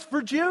not just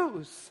for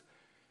Jews.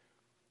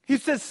 He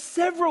says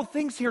several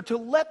things here to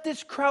let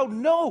this crowd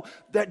know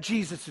that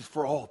Jesus is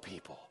for all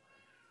people,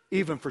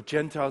 even for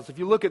Gentiles. If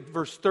you look at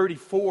verse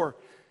 34,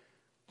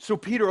 so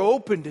Peter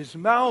opened his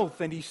mouth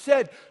and he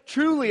said,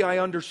 "Truly I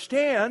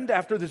understand,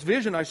 after this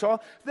vision I saw,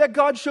 that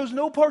God shows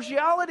no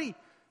partiality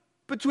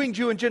between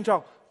Jew and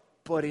Gentile,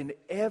 but in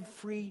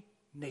every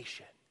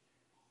nation,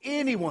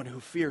 anyone who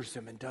fears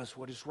him and does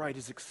what is right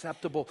is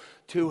acceptable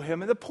to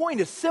him." And the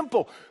point is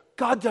simple.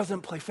 God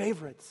doesn't play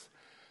favorites.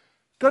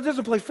 God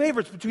doesn't play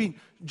favorites between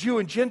Jew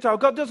and Gentile.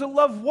 God doesn't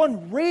love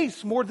one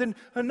race more than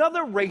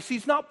another race.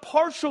 He's not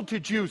partial to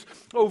Jews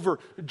over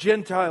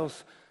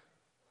Gentiles.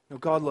 No,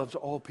 God loves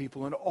all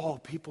people, and all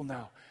people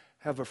now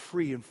have a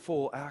free and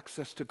full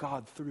access to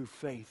God through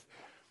faith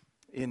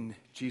in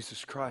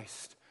Jesus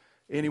Christ.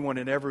 Anyone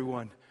and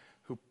everyone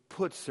who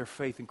puts their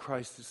faith in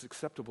Christ is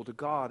acceptable to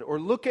God. Or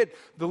look at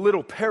the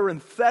little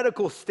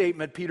parenthetical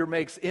statement Peter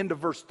makes into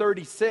verse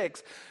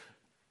 36.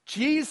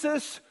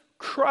 Jesus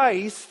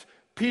Christ,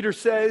 Peter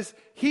says,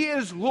 he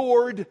is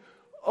Lord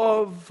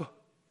of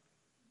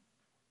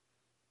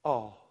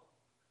all.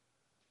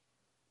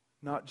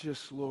 Not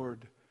just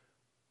Lord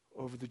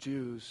over the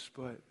Jews,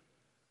 but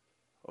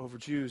over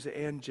Jews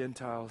and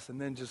Gentiles. And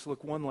then just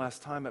look one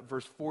last time at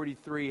verse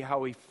 43,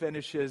 how he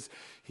finishes.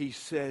 He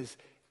says,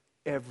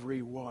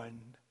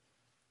 everyone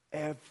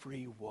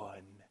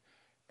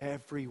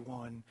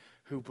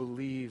who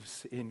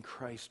believes in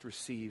Christ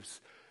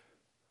receives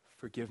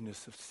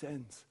forgiveness of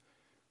sins.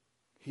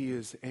 He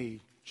is a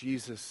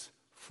Jesus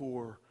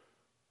for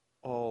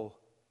all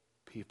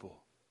people.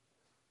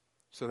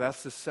 So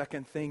that's the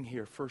second thing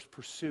here. First,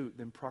 pursuit,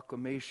 then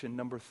proclamation.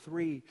 Number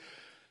 3,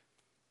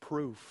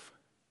 proof.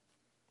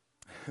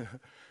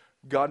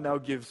 God now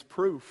gives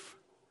proof.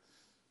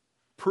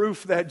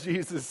 Proof that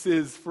Jesus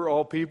is for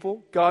all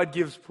people. God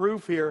gives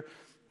proof here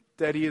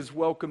that he has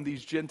welcomed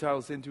these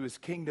Gentiles into his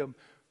kingdom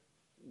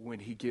when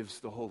he gives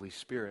the Holy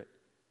Spirit.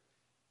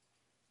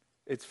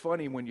 It's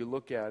funny when you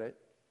look at it.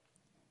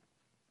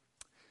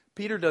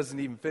 Peter doesn't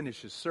even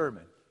finish his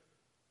sermon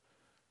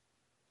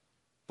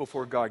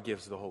before God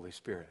gives the Holy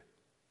Spirit.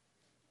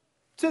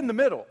 It's in the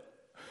middle.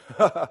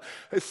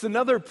 It's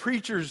another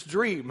preacher's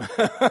dream.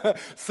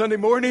 Sunday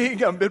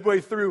morning, I'm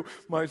midway through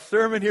my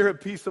sermon here at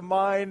Peace of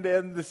Mind,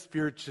 and the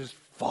Spirit just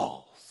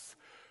falls.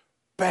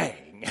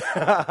 Bang!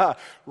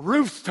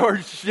 Roof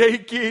starts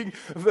shaking.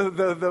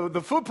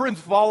 The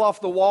footprints fall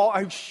off the wall.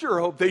 I sure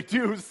hope they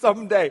do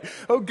someday.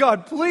 Oh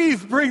God,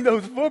 please bring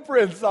those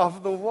footprints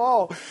off the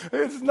wall.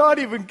 It's not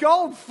even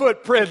called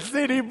footprints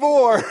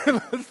anymore.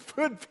 Let's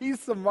put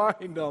Peace of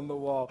Mind on the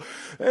wall.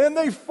 And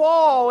they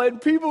fall, and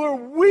people are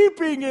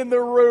weeping in the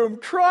room,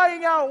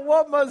 crying out,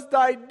 "What must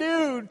I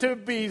do to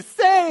be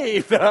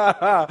saved?"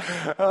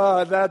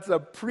 That's a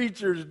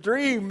preacher's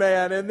dream,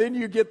 man. And then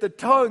you get the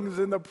tongues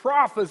and the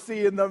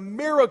prophecy and the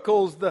miracles.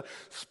 The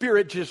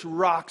Spirit just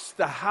rocks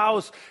the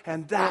house.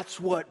 And that's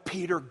what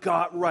Peter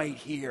got right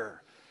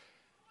here.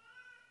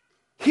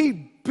 He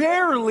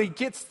barely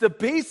gets the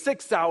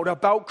basics out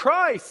about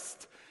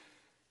Christ.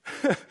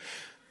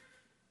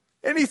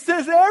 And he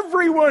says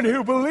everyone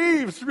who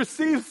believes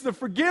receives the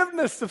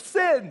forgiveness of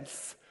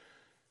sins.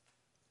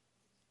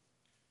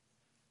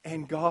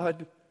 And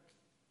God,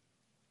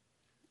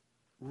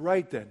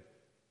 right then,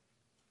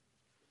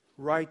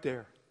 right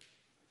there,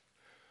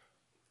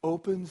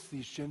 opens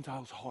these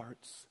Gentiles'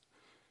 hearts.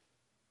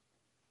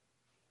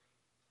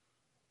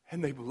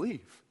 And they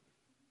believe.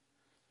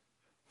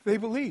 They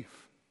believe.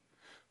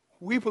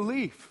 We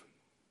believe.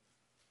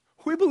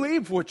 We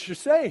believe what you're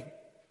saying.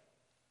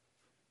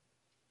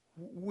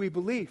 We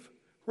believe.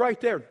 Right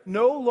there.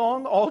 No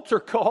long altar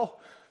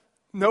call.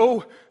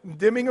 No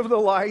dimming of the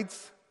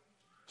lights.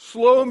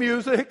 Slow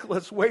music.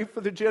 Let's wait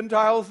for the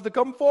Gentiles to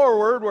come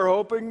forward. We're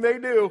hoping they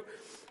do.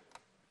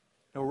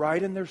 No,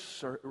 right in their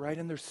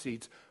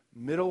seats,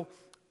 middle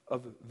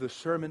of the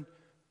sermon,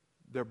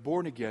 they're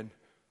born again.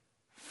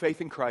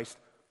 Faith in Christ.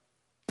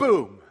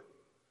 Boom.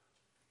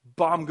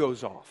 Bomb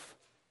goes off.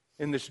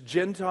 In this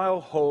Gentile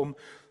home,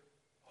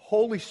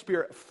 Holy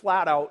Spirit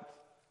flat out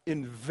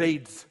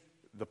invades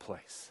the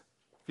place.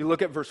 If you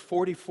look at verse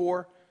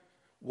 44,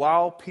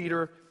 while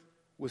Peter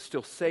was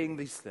still saying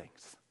these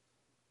things,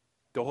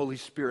 the Holy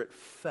Spirit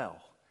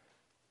fell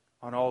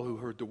on all who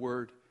heard the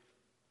word.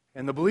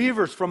 And the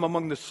believers from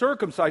among the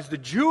circumcised, the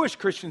Jewish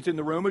Christians in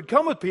the room who'd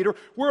come with Peter,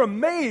 were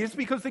amazed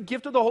because the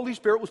gift of the Holy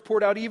Spirit was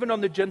poured out even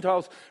on the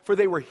Gentiles, for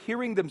they were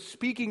hearing them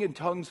speaking in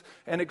tongues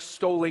and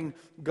extolling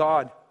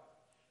God.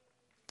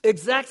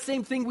 Exact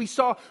same thing we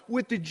saw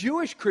with the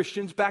Jewish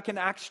Christians back in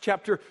Acts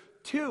chapter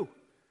 2.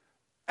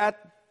 At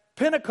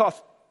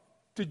Pentecost,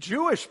 the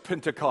Jewish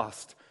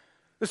Pentecost,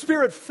 the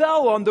Spirit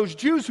fell on those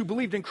Jews who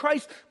believed in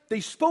Christ. They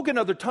spoke in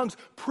other tongues,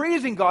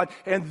 praising God.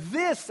 And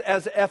this,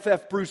 as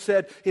F.F. Bruce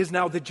said, is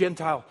now the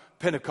Gentile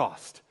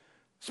Pentecost.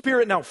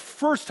 Spirit now,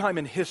 first time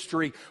in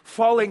history,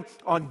 falling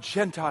on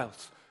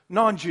Gentiles,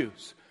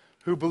 non-Jews,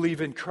 who believe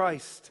in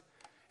Christ.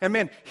 And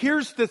man,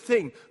 here's the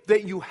thing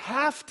that you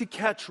have to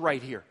catch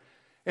right here.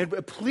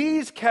 And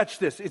please catch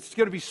this. It's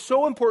going to be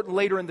so important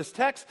later in this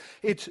text.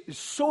 It's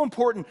so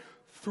important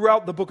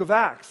throughout the book of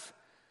Acts.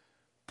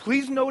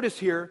 Please notice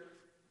here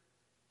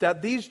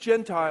that these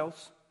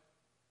Gentiles,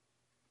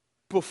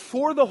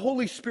 before the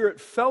Holy Spirit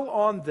fell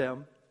on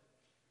them,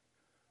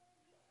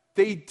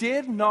 they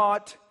did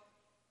not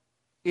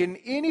in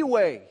any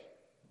way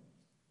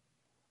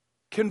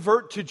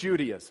convert to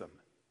Judaism.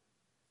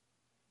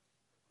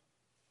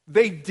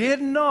 They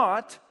did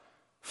not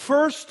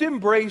first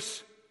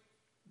embrace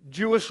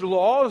Jewish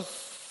laws,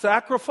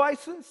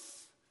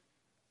 sacrifices,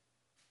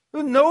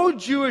 no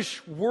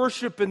Jewish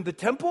worship in the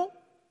temple,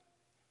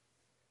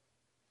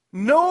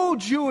 no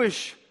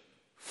Jewish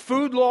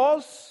food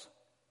laws,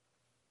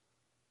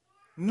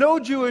 no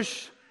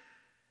Jewish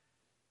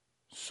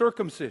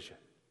circumcision.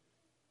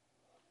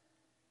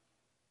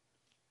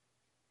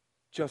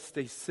 Just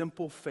a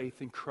simple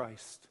faith in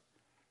Christ.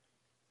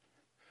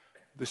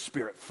 The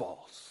Spirit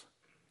falls.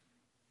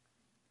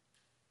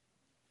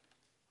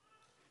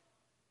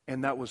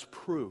 And that was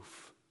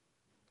proof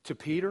to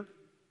Peter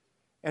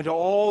and to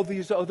all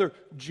these other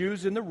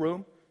Jews in the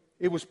room.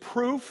 It was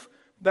proof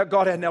that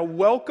God had now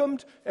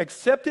welcomed,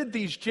 accepted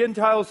these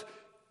Gentiles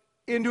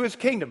into His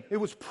kingdom. It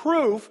was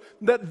proof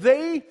that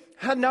they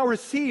had now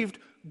received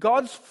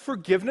God's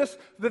forgiveness,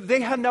 that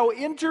they had now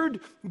entered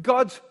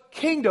God's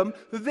kingdom,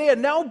 that they had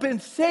now been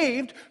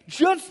saved,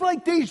 just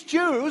like these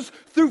Jews,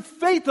 through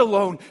faith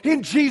alone,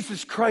 in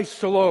Jesus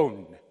Christ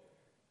alone.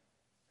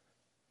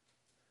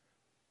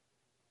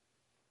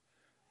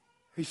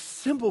 A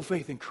simple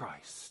faith in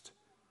Christ.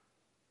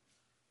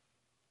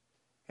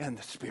 And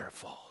the Spirit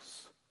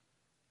falls.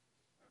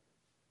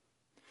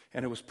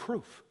 And it was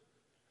proof.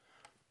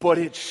 But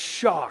it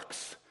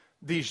shocks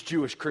these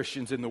Jewish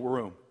Christians in the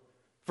room.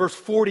 Verse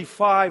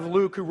 45,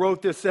 Luke, who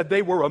wrote this, said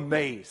they were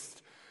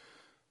amazed.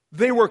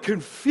 They were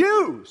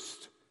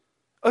confused,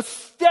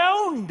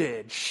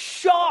 astounded,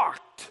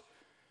 shocked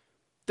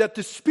that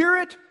the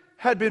Spirit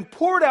had been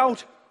poured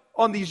out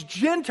on these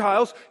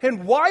Gentiles.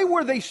 And why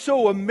were they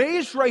so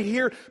amazed right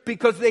here?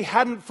 Because they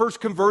hadn't first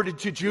converted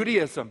to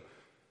Judaism.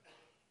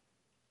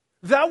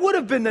 That would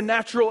have been the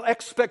natural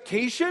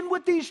expectation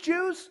with these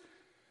Jews.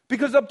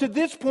 Because up to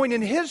this point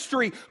in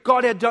history,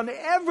 God had done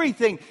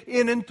everything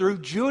in and through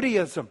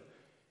Judaism.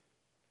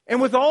 And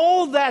with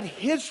all that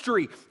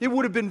history, it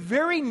would have been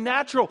very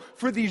natural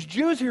for these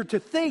Jews here to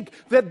think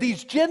that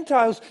these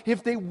Gentiles,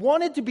 if they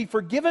wanted to be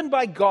forgiven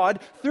by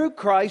God through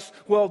Christ,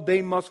 well,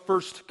 they must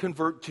first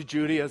convert to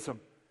Judaism.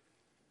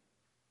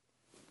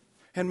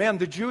 And man,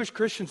 the Jewish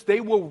Christians,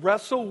 they will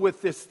wrestle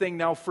with this thing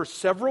now for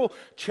several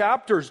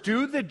chapters.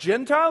 Do the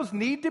Gentiles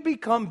need to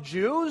become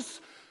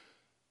Jews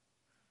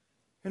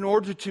in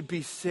order to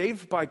be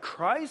saved by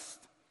Christ?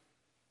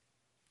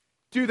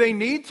 Do they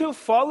need to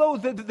follow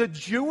the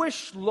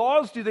Jewish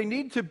laws? Do they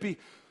need to be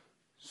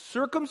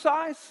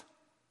circumcised?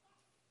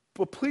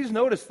 But please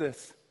notice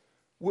this.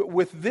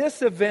 With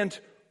this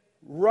event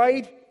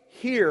right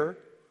here,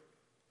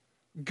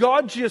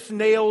 God just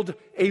nailed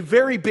a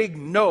very big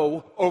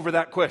no over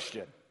that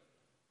question.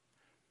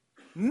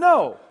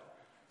 No.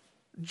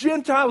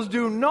 Gentiles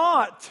do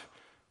not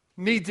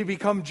need to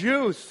become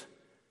Jews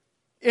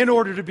in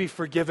order to be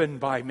forgiven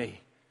by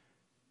me.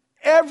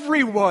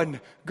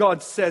 Everyone,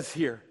 God says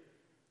here.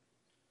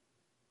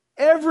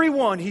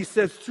 Everyone, he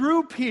says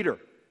through Peter,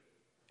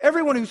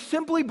 everyone who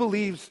simply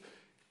believes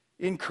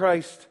in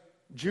Christ,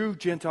 Jew,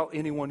 Gentile,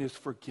 anyone is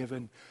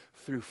forgiven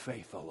through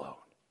faith alone.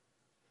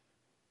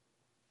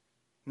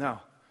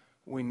 Now,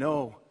 we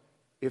know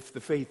if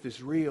the faith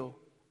is real,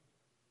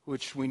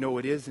 which we know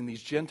it is in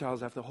these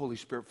Gentiles after the Holy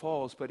Spirit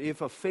falls, but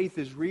if a faith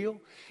is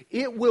real,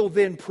 it will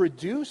then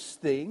produce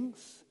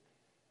things.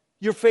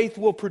 Your faith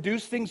will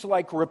produce things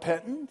like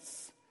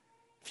repentance.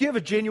 If you have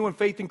a genuine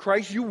faith in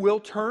Christ, you will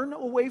turn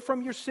away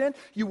from your sin.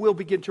 You will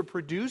begin to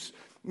produce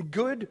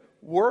good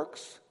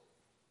works.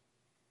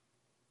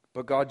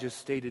 But God just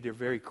stated here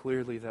very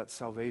clearly that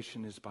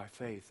salvation is by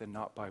faith and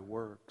not by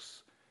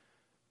works.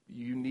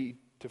 You need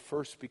to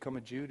first become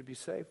a Jew to be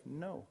saved?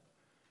 No.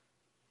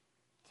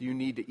 Do you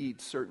need to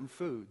eat certain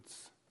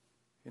foods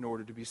in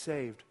order to be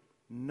saved?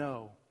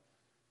 No.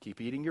 Keep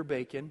eating your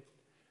bacon,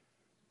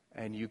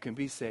 and you can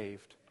be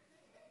saved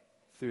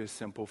through a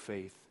simple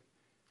faith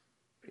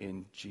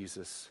in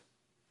Jesus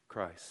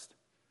Christ.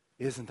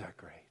 Isn't that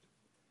great?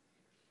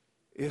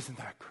 Isn't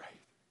that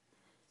great?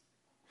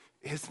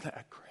 Isn't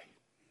that great?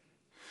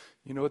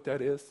 You know what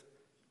that is?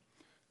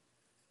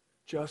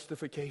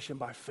 Justification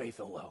by faith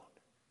alone.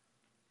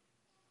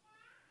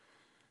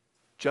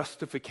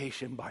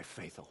 Justification by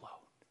faith alone.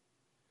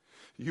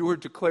 You are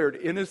declared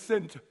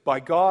innocent by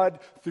God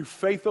through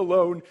faith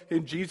alone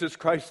in Jesus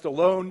Christ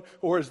alone.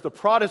 Or as the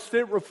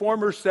Protestant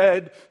reformer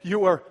said,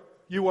 you are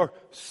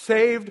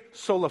saved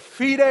sola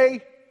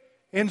fide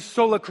in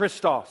sola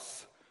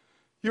Christos.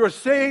 You are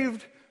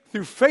saved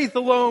through faith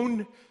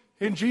alone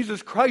in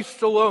Jesus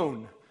Christ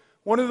alone.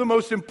 One of the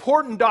most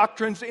important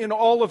doctrines in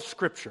all of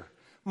Scripture.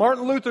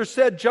 Martin Luther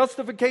said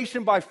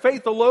justification by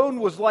faith alone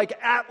was like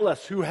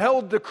Atlas, who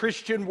held the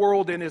Christian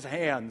world in his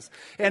hands.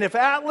 And if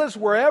Atlas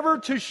were ever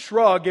to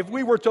shrug, if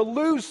we were to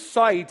lose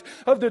sight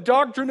of the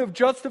doctrine of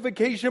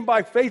justification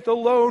by faith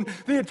alone,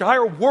 the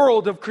entire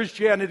world of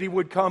Christianity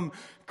would come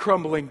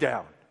crumbling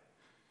down.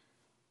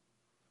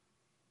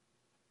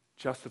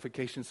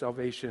 Justification,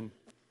 salvation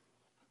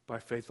by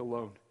faith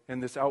alone.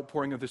 And this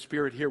outpouring of the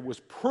Spirit here was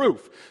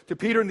proof to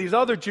Peter and these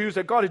other Jews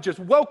that God had just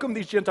welcomed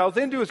these Gentiles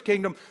into his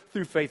kingdom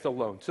through faith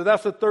alone. So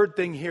that's the third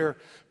thing here: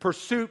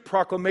 pursuit,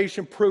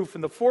 proclamation, proof.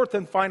 And the fourth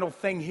and final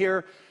thing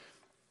here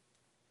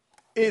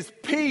is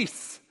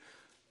peace.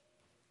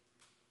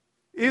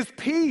 Is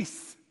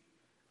peace.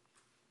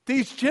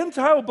 These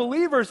Gentile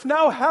believers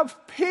now have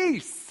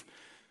peace.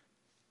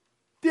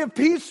 They have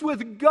peace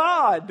with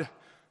God.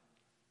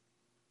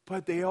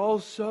 But they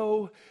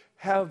also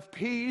have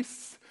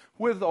peace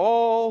with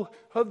all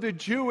of the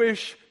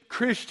Jewish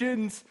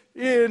Christians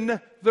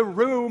in the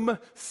room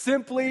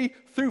simply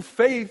through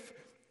faith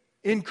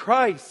in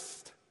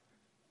Christ.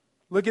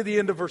 Look at the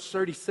end of verse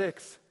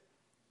 36.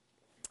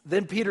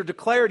 Then Peter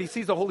declared, he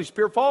sees the Holy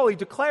Spirit fall, he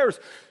declares,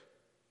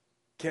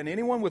 can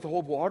anyone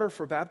withhold water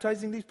for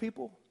baptizing these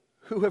people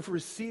who have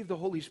received the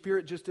Holy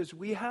Spirit just as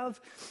we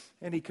have?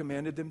 And he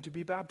commanded them to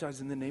be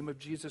baptized in the name of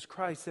Jesus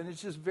Christ. And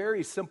it's just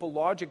very simple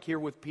logic here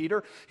with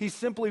Peter. He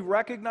simply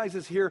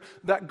recognizes here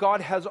that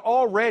God has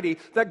already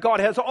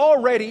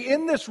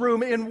in this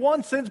room, in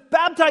one sense,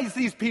 baptized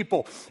these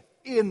people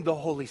in the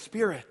Holy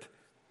Spirit.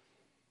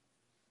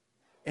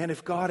 And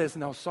if God has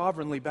now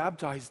sovereignly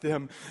baptized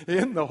them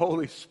in the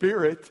Holy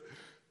Spirit,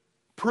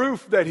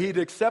 proof that he'd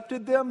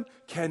accepted them,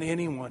 can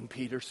anyone,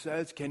 Peter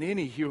says, can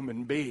any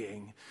human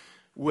being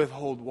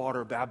withhold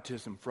water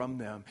baptism from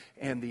them?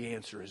 And the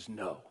answer is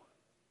no.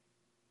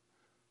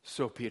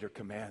 So Peter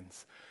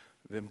commands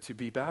them to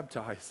be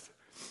baptized.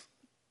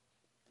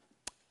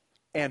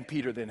 And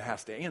Peter then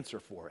has to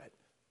answer for it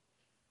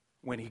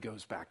when he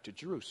goes back to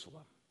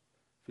Jerusalem.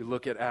 If you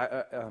look at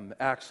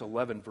Acts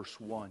 11, verse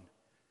 1.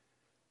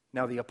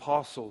 Now the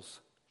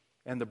apostles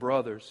and the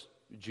brothers,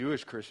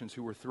 Jewish Christians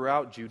who were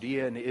throughout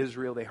Judea and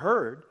Israel, they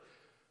heard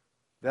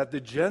that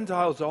the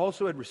Gentiles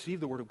also had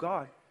received the word of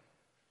God.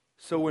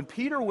 So when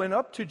Peter went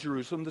up to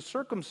Jerusalem, the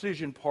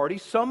circumcision party,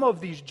 some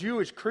of these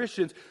Jewish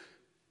Christians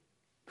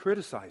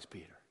criticized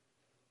Peter,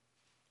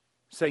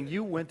 saying,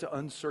 you went to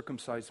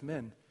uncircumcised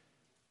men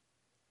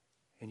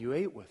and you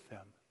ate with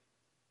them.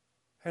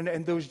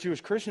 And those Jewish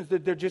Christians,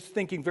 they're just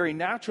thinking very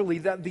naturally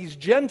that these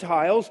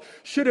Gentiles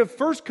should have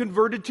first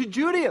converted to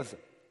Judaism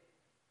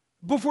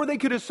before they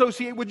could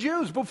associate with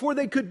Jews, before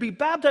they could be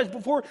baptized,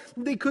 before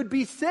they could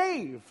be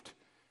saved.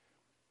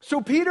 So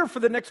Peter,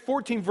 for the next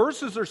 14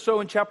 verses or so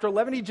in chapter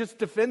 11, he just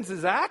defends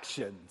his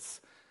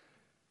actions.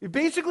 He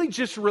basically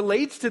just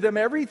relates to them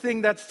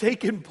everything that's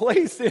taken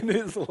place in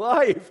his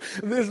life.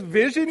 This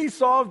vision he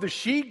saw of the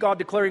sheet, God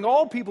declaring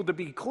all people to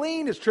be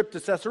clean, his trip to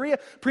Caesarea,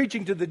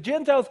 preaching to the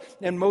Gentiles,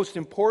 and most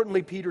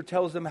importantly, Peter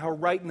tells them how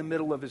right in the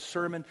middle of his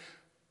sermon,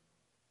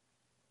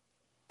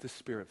 the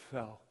Spirit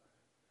fell.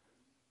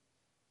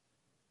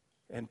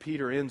 And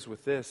Peter ends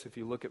with this, if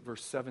you look at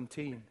verse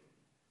 17.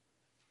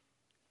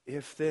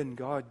 If then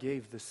God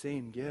gave the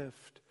same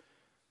gift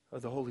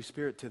of the Holy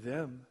Spirit to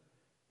them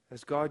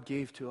as God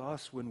gave to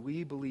us when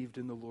we believed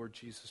in the Lord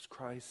Jesus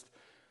Christ,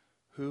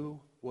 who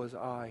was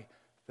I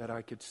that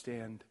I could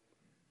stand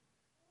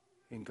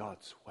in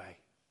God's way?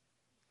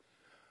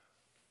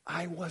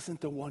 I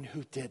wasn't the one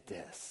who did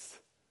this.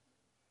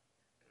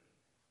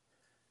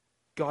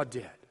 God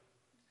did.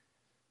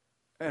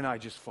 And I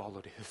just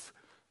followed his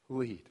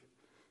lead.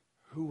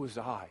 Who was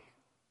I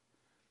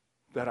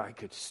that I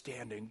could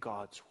stand in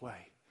God's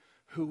way?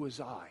 Who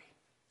was I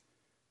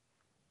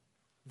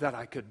that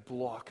I could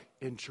block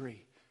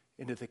entry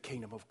into the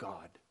kingdom of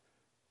God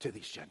to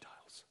these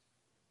Gentiles?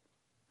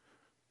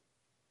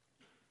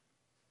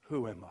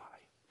 Who am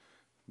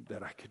I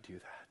that I could do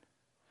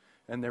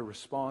that? And their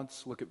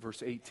response, look at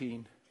verse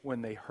 18.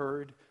 When they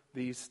heard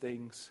these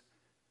things,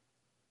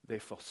 they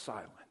fell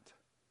silent.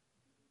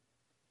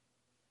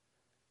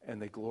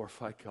 And they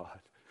glorified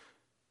God,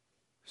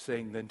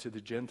 saying, then to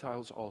the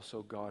Gentiles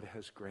also God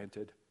has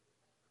granted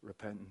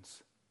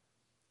repentance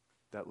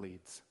that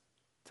leads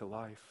to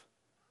life.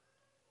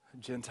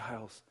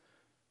 Gentiles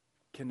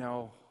can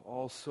now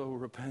also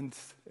repent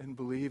and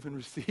believe and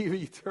receive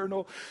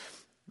eternal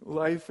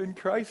life in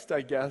Christ,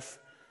 I guess.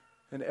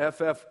 And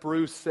F.F.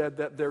 Bruce said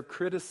that their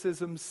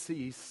criticism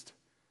ceased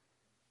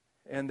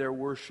and their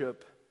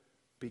worship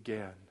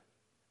began.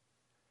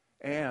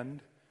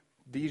 And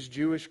these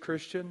Jewish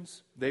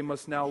Christians, they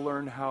must now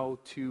learn how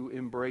to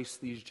embrace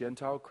these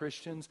Gentile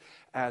Christians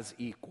as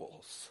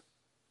equals.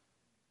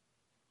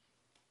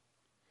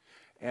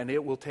 And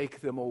it will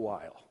take them a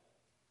while.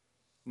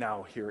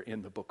 Now here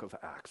in the book of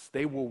Acts,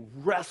 they will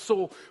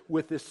wrestle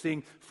with this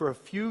thing for a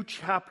few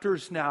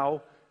chapters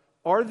now.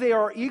 Are they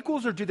our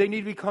equals, or do they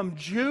need to become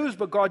Jews?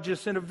 But God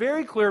just sent a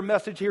very clear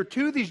message here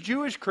to these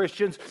Jewish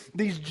Christians.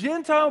 These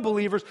Gentile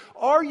believers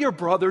are your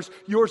brothers,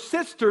 your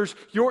sisters,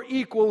 your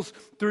equals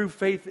through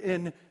faith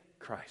in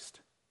Christ.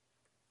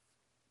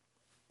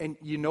 And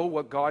you know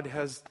what God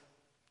has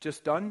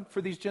just done for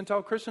these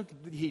Gentile Christians?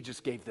 He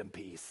just gave them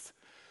peace.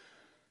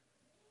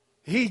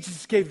 He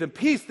just gave them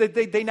peace.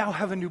 They now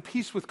have a new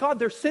peace with God.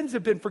 Their sins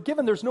have been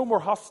forgiven. There's no more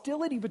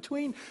hostility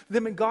between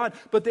them and God.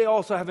 But they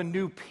also have a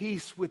new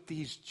peace with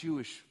these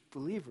Jewish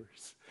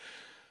believers.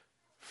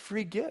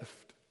 Free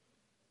gift.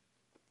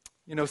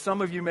 You know,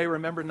 some of you may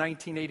remember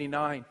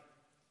 1989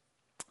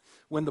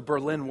 when the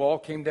Berlin Wall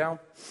came down.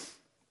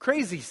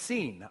 Crazy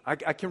scene.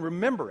 I can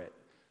remember it.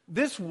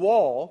 This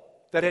wall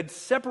that had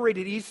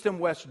separated East and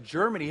West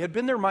Germany had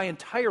been there my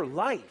entire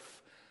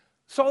life.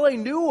 It's all I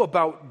knew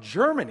about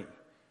Germany.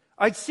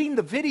 I'd seen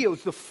the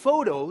videos, the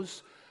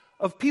photos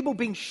of people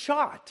being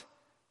shot,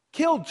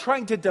 killed,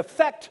 trying to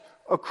defect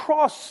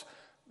across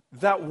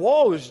that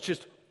wall. It was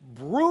just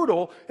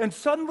brutal. And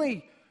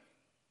suddenly,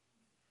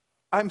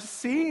 I'm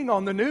seeing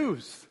on the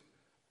news,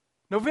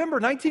 November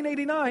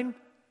 1989,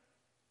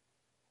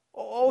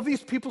 all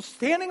these people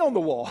standing on the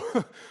wall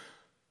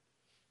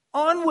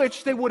on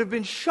which they would have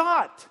been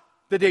shot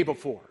the day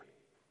before,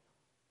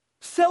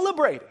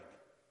 celebrating,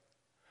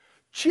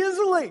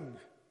 chiseling,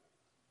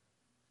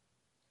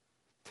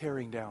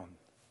 tearing down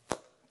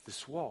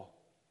this wall.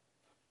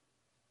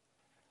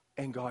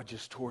 And God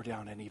just tore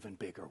down an even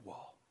bigger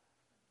wall.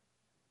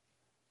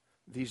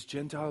 These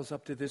Gentiles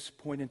up to this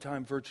point in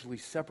time virtually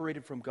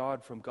separated from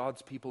God, from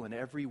God's people in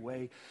every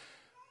way.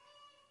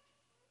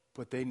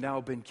 But they've now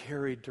been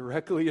carried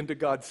directly into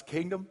God's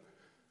kingdom.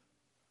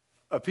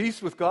 A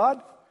peace with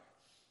God.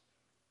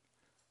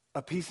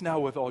 A peace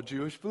now with all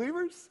Jewish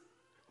believers.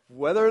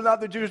 Whether or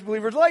not the Jewish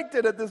believers liked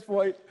it at this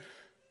point.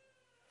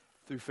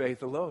 Through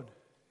faith alone.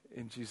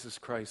 In Jesus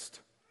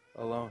Christ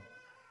alone.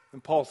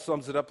 And Paul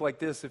sums it up like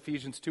this,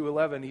 Ephesians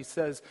 2:11. He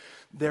says,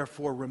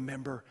 therefore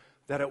remember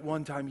that at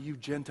one time you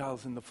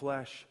Gentiles in the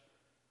flesh,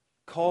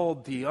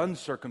 called the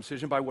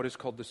uncircumcision by what is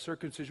called the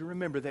circumcision,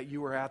 remember that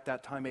you were at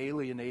that time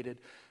alienated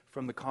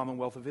from the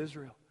commonwealth of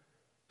Israel.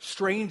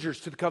 Strangers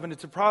to the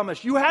covenants of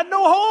promise. You had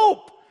no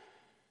hope.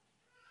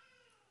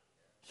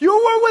 You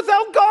were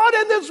without God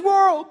in this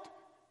world.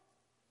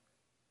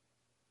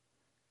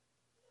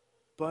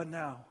 But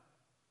now,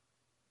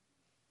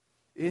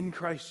 in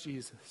Christ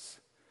Jesus,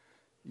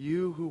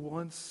 you who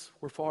once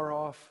were far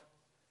off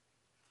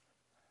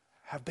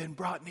have been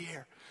brought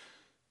near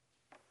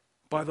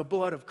by the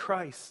blood of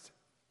Christ.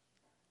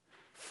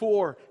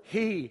 For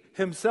He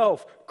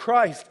Himself,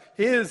 Christ,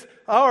 is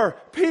our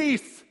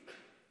peace,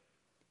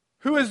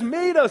 who has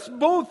made us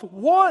both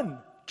one,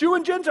 Jew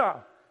and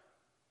Gentile.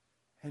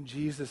 And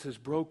Jesus has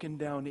broken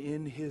down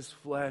in His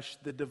flesh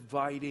the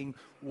dividing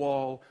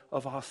wall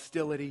of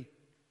hostility,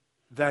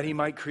 that He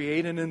might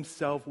create in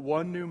Himself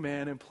one new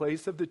man in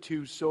place of the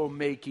two, so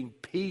making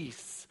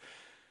peace,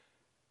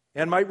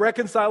 and might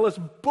reconcile us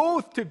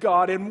both to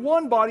God in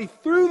one body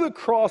through the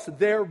cross,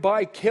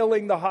 thereby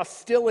killing the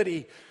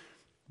hostility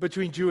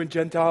between Jew and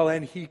Gentile.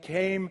 And He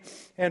came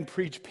and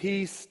preached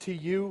peace to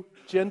you,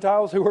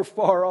 Gentiles who were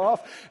far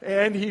off,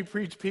 and He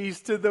preached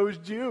peace to those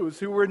Jews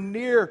who were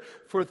near.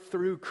 For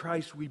through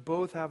Christ we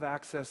both have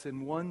access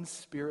in one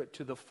Spirit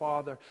to the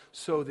Father.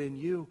 So then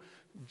you,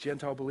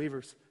 Gentile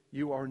believers,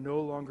 you are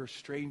no longer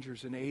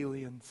strangers and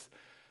aliens,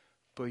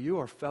 but you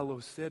are fellow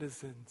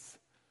citizens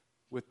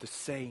with the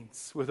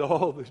saints, with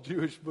all the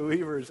Jewish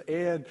believers.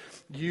 And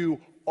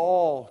you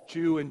all,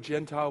 Jew and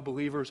Gentile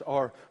believers,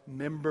 are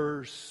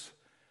members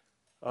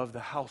of the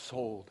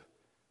household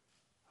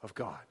of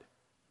God.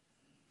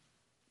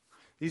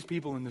 These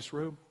people in this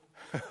room,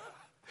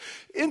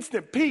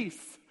 instant peace.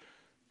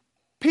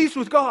 Peace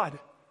with God.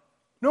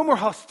 No more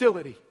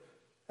hostility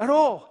at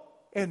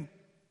all. And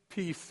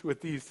peace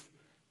with these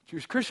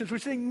Jewish Christians,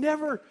 which they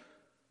never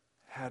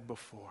had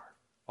before.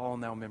 All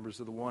now members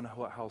of the one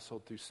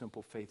household through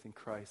simple faith in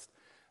Christ.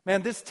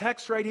 Man, this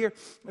text right here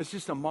is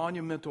just a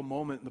monumental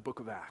moment in the book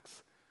of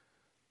Acts.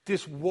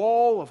 This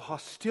wall of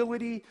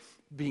hostility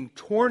being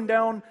torn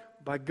down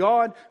by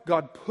God,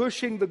 God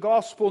pushing the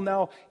gospel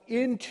now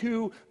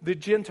into the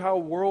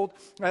Gentile world.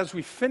 As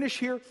we finish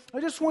here,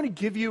 I just want to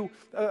give you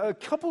a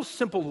couple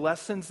simple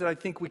lessons that I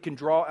think we can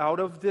draw out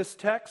of this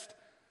text.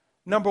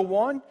 Number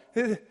one,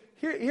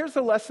 here's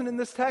a lesson in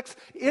this text.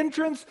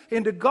 Entrance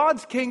into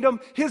God's kingdom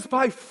is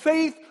by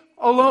faith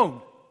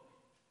alone.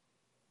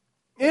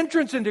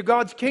 Entrance into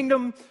God's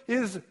kingdom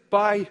is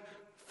by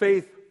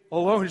faith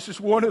alone. It's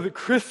just one of the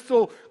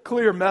crystal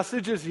clear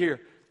messages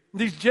here.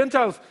 These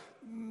Gentiles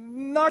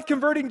not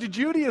converting to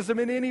Judaism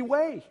in any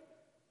way,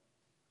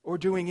 or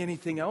doing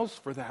anything else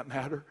for that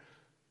matter.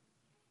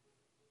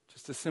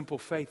 Just a simple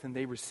faith, and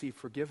they receive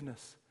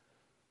forgiveness.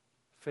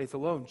 Faith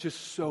alone, just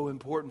so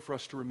important for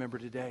us to remember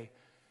today.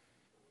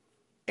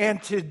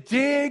 And to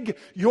dig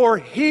your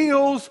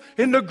heels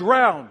in the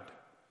ground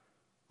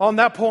on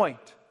that point.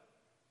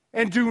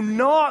 And do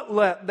not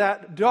let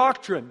that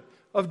doctrine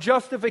of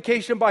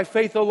justification by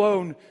faith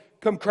alone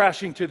come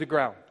crashing to the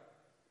ground.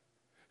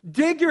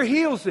 Dig your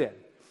heels in,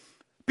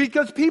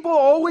 because people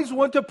always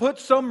want to put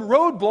some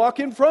roadblock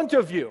in front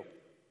of you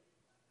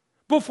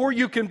before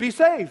you can be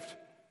saved.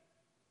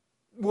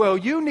 Well,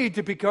 you need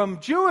to become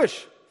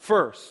Jewish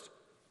first,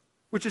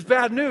 which is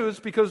bad news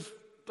because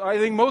I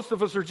think most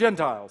of us are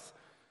Gentiles.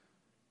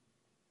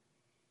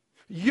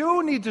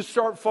 You need to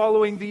start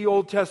following the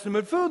Old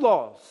Testament food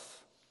laws.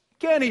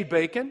 Can't eat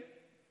bacon.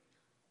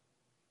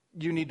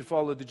 You need to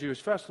follow the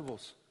Jewish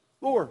festivals.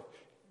 Or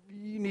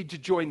you need to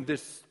join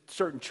this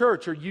certain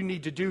church, or you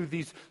need to do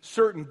these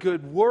certain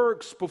good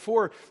works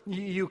before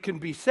you can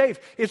be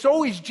saved. It's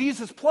always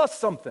Jesus plus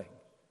something.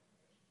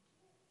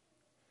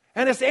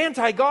 And it's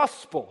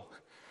anti-gospel.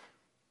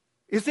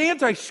 It's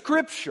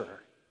anti-scripture.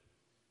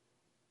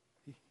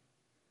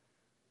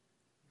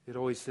 It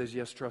always says,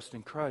 yes, trust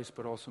in Christ,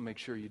 but also make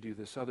sure you do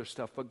this other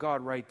stuff. But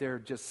God right there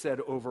just said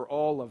over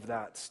all of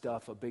that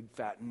stuff a big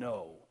fat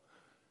no.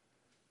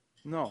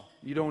 No,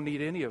 you don't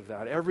need any of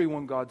that.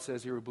 Everyone, God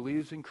says here, who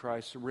believes in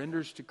Christ,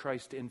 surrenders to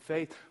Christ in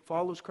faith,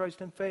 follows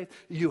Christ in faith,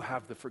 you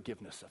have the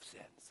forgiveness of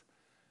sins.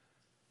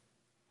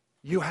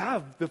 You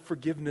have the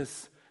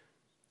forgiveness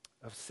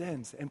of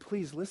sins. And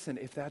please listen,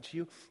 if that's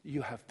you,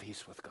 you have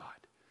peace with God.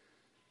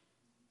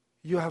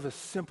 You have a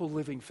simple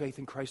living faith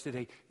in Christ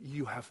today,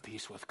 you have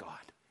peace with God.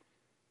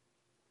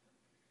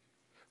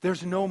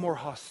 There's no more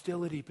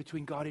hostility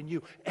between God and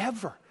you,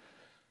 ever.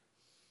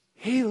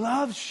 He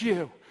loves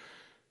you.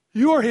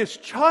 You're His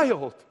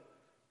child.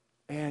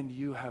 And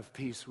you have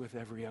peace with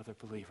every other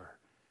believer,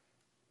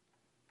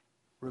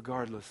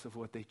 regardless of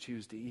what they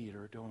choose to eat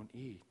or don't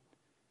eat.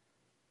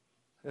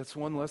 That's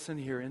one lesson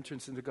here.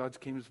 Entrance into God's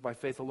kingdom is by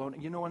faith alone.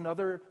 You know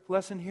another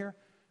lesson here?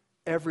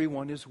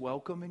 Everyone is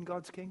welcome in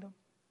God's kingdom.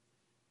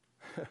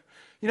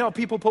 You know,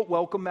 people put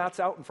welcome mats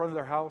out in front of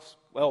their house.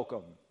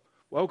 Welcome.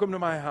 Welcome to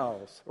my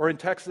house. Or in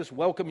Texas,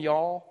 welcome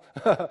y'all.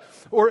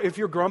 Or if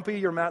you're grumpy,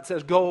 your mat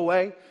says, go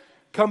away.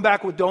 Come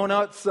back with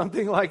donuts,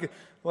 something like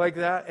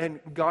that. And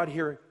God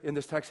here in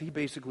this text, He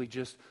basically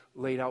just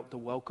laid out the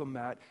welcome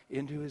mat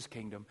into His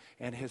kingdom.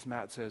 And His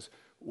mat says,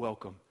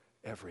 welcome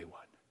everyone.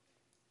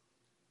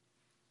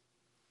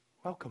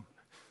 Welcome.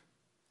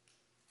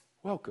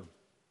 Welcome.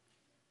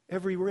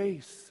 Every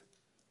race.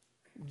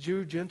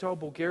 Jew, Gentile,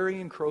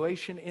 Bulgarian,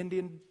 Croatian,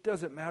 Indian,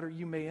 doesn't matter,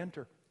 you may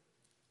enter.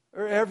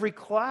 Or every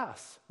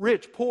class,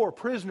 rich, poor,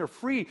 prisoner,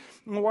 free,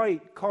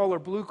 white collar,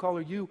 blue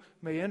collar, you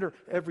may enter.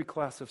 Every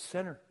class of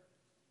sinner.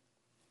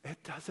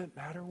 It doesn't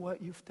matter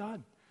what you've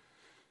done.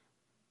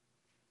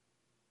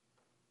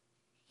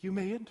 You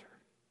may enter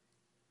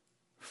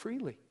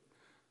freely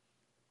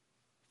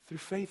through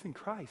faith in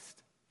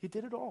Christ. He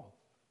did it all.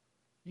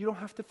 You don't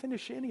have to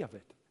finish any of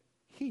it.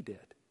 He did.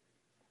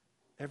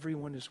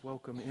 Everyone is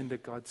welcome into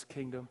God's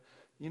kingdom.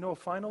 You know a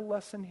final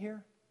lesson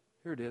here?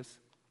 Here it is.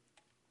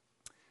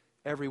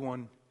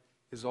 Everyone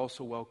is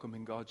also welcome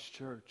in God's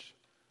church,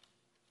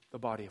 the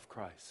body of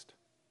Christ.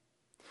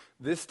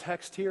 This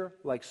text here,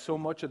 like so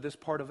much of this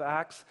part of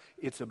Acts,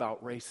 it's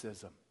about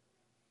racism.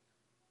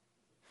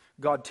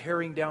 God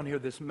tearing down here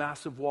this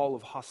massive wall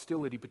of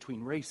hostility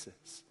between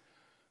races.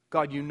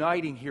 God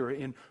uniting here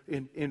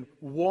in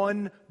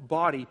one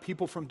body,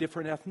 people from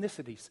different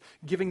ethnicities,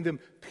 giving them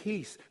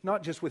peace,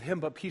 not just with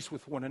Him, but peace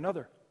with one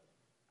another.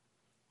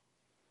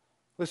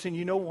 Listen,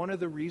 you know one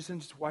of the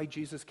reasons why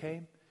Jesus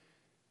came?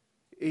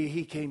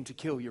 He came to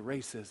kill your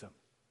racism.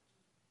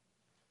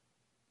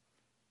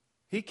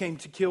 He came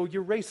to kill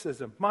your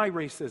racism, my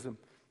racism.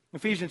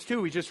 Ephesians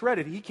 2, we just read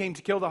it. He came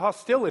to kill the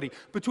hostility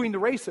between the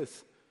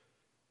races.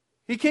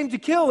 He came to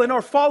kill in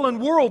our fallen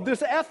world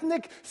this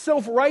ethnic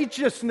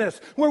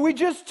self-righteousness where we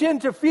just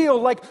tend to feel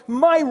like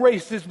my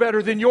race is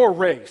better than your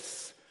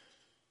race.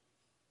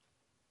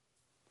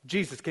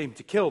 Jesus came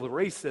to kill the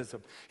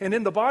racism. And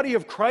in the body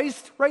of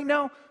Christ right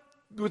now,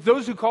 with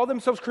those who call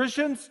themselves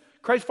Christians,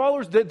 Christ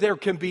followers, there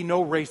can be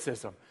no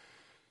racism.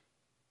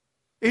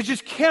 It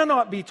just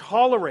cannot be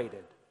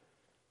tolerated.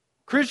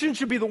 Christians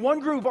should be the one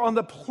group on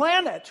the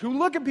planet who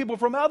look at people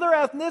from other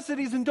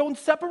ethnicities and don't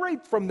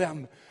separate from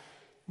them.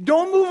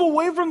 Don't move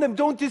away from them.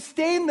 Don't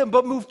disdain them,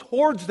 but move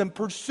towards them,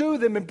 pursue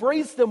them,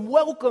 embrace them,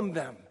 welcome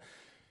them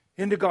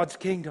into God's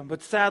kingdom.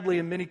 But sadly,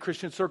 in many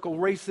Christian circles,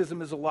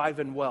 racism is alive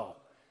and well.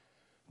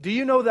 Do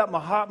you know that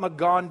Mahatma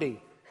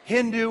Gandhi,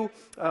 Hindu,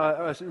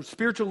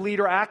 spiritual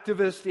leader,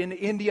 activist in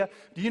India,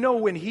 do you know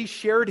when he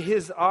shared in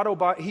his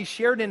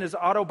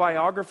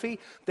autobiography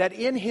that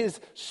in his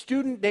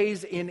student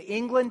days in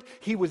England,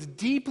 he was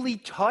deeply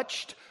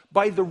touched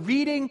by the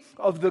reading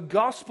of the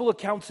gospel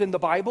accounts in the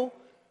Bible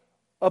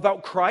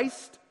about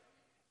Christ?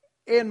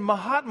 And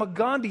Mahatma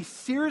Gandhi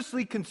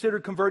seriously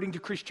considered converting to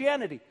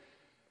Christianity,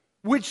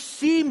 which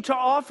seemed to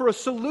offer a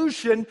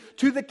solution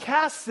to the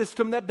caste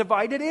system that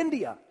divided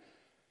India.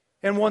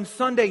 And one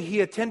Sunday, he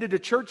attended a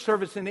church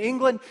service in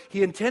England.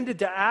 He intended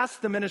to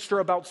ask the minister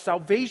about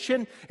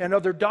salvation and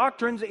other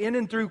doctrines in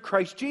and through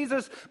Christ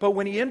Jesus. But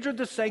when he entered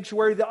the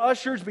sanctuary, the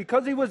ushers,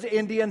 because he was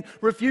Indian,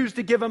 refused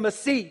to give him a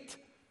seat.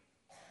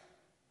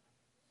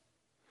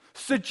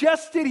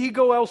 suggested he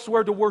go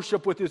elsewhere to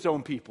worship with his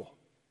own people.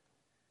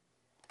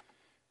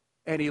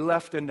 And he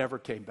left and never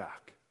came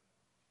back.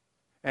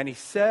 And he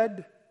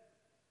said,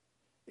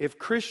 if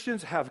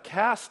Christians have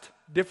caste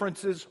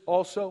differences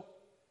also,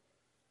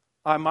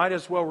 I might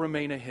as well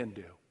remain a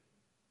Hindu.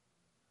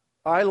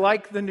 I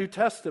like the New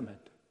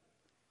Testament.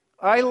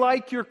 I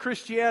like your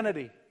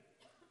Christianity.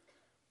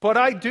 But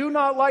I do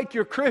not like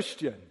your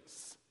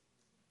Christians.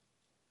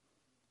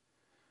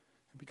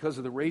 Because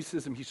of the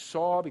racism he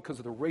saw, because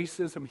of the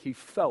racism he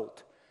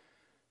felt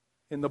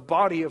in the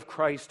body of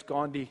Christ,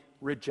 Gandhi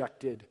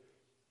rejected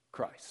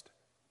Christ.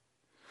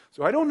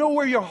 So I don't know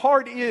where your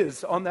heart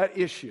is on that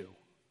issue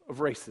of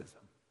racism.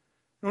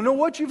 I don't know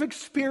what you've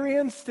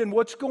experienced and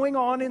what's going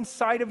on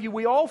inside of you.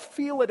 We all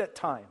feel it at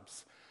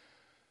times.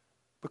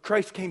 But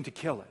Christ came to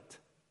kill it.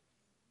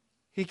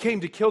 He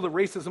came to kill the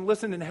racism.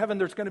 Listen, in heaven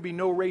there's going to be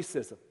no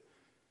racism.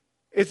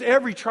 It's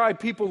every tribe,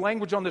 people,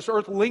 language on this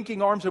earth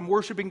linking arms and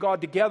worshiping God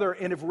together.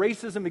 And if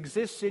racism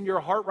exists in your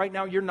heart right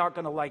now, you're not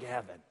going to like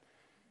heaven.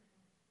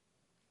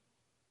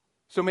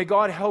 So may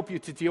God help you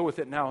to deal with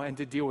it now and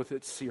to deal with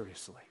it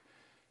seriously.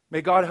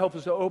 May God help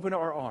us to open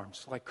our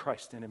arms like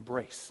Christ and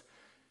embrace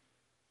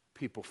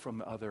people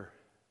from other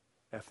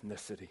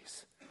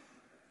ethnicities.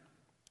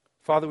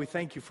 Father, we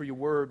thank you for your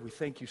word. We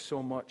thank you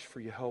so much for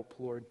your help,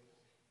 Lord.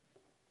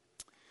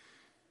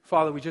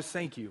 Father, we just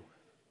thank you.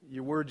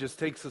 Your word just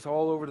takes us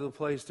all over to the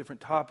place,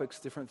 different topics,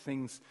 different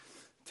things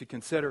to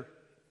consider.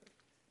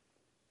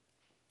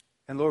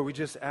 And Lord, we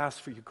just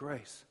ask for your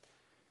grace.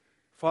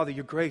 Father,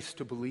 your grace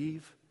to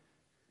believe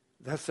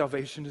that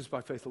salvation is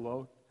by faith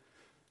alone.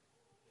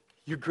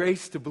 Your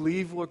grace to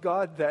believe, Lord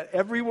God, that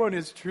everyone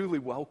is truly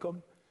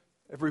welcome.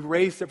 Every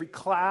race, every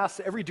class,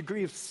 every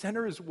degree of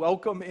sinner is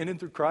welcome in and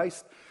through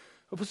Christ.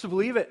 Help us to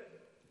believe it.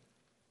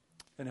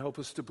 And help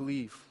us to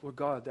believe, Lord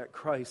God, that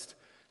Christ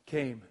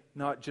came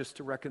not just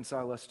to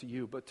reconcile us to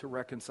you, but to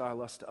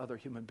reconcile us to other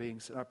human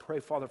beings. And I pray,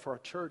 Father, for our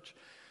church.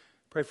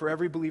 Pray for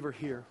every believer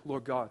here,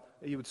 Lord God,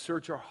 that you would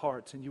search our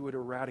hearts and you would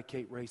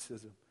eradicate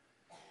racism.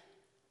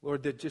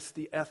 Lord, that just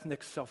the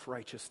ethnic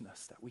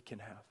self-righteousness that we can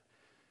have.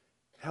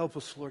 Help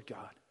us, Lord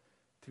God,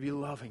 to be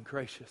loving,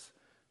 gracious,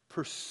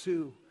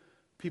 pursue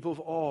people of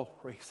all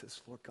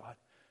races, Lord God,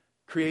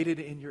 created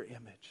in your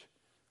image.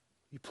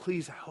 You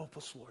please help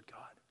us, Lord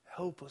God.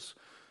 Help us,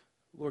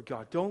 Lord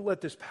God. Don't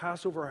let this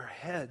pass over our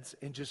heads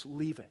and just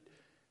leave it.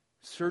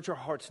 Search our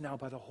hearts now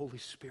by the Holy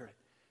Spirit.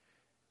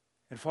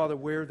 And Father,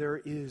 where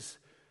there is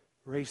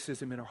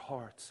racism in our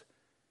hearts,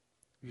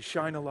 you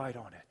shine a light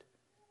on it.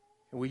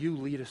 And will you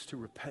lead us to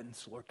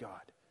repentance, Lord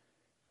God?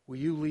 Will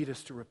you lead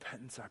us to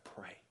repentance, I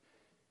pray.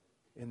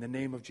 In the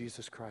name of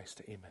Jesus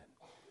Christ, amen.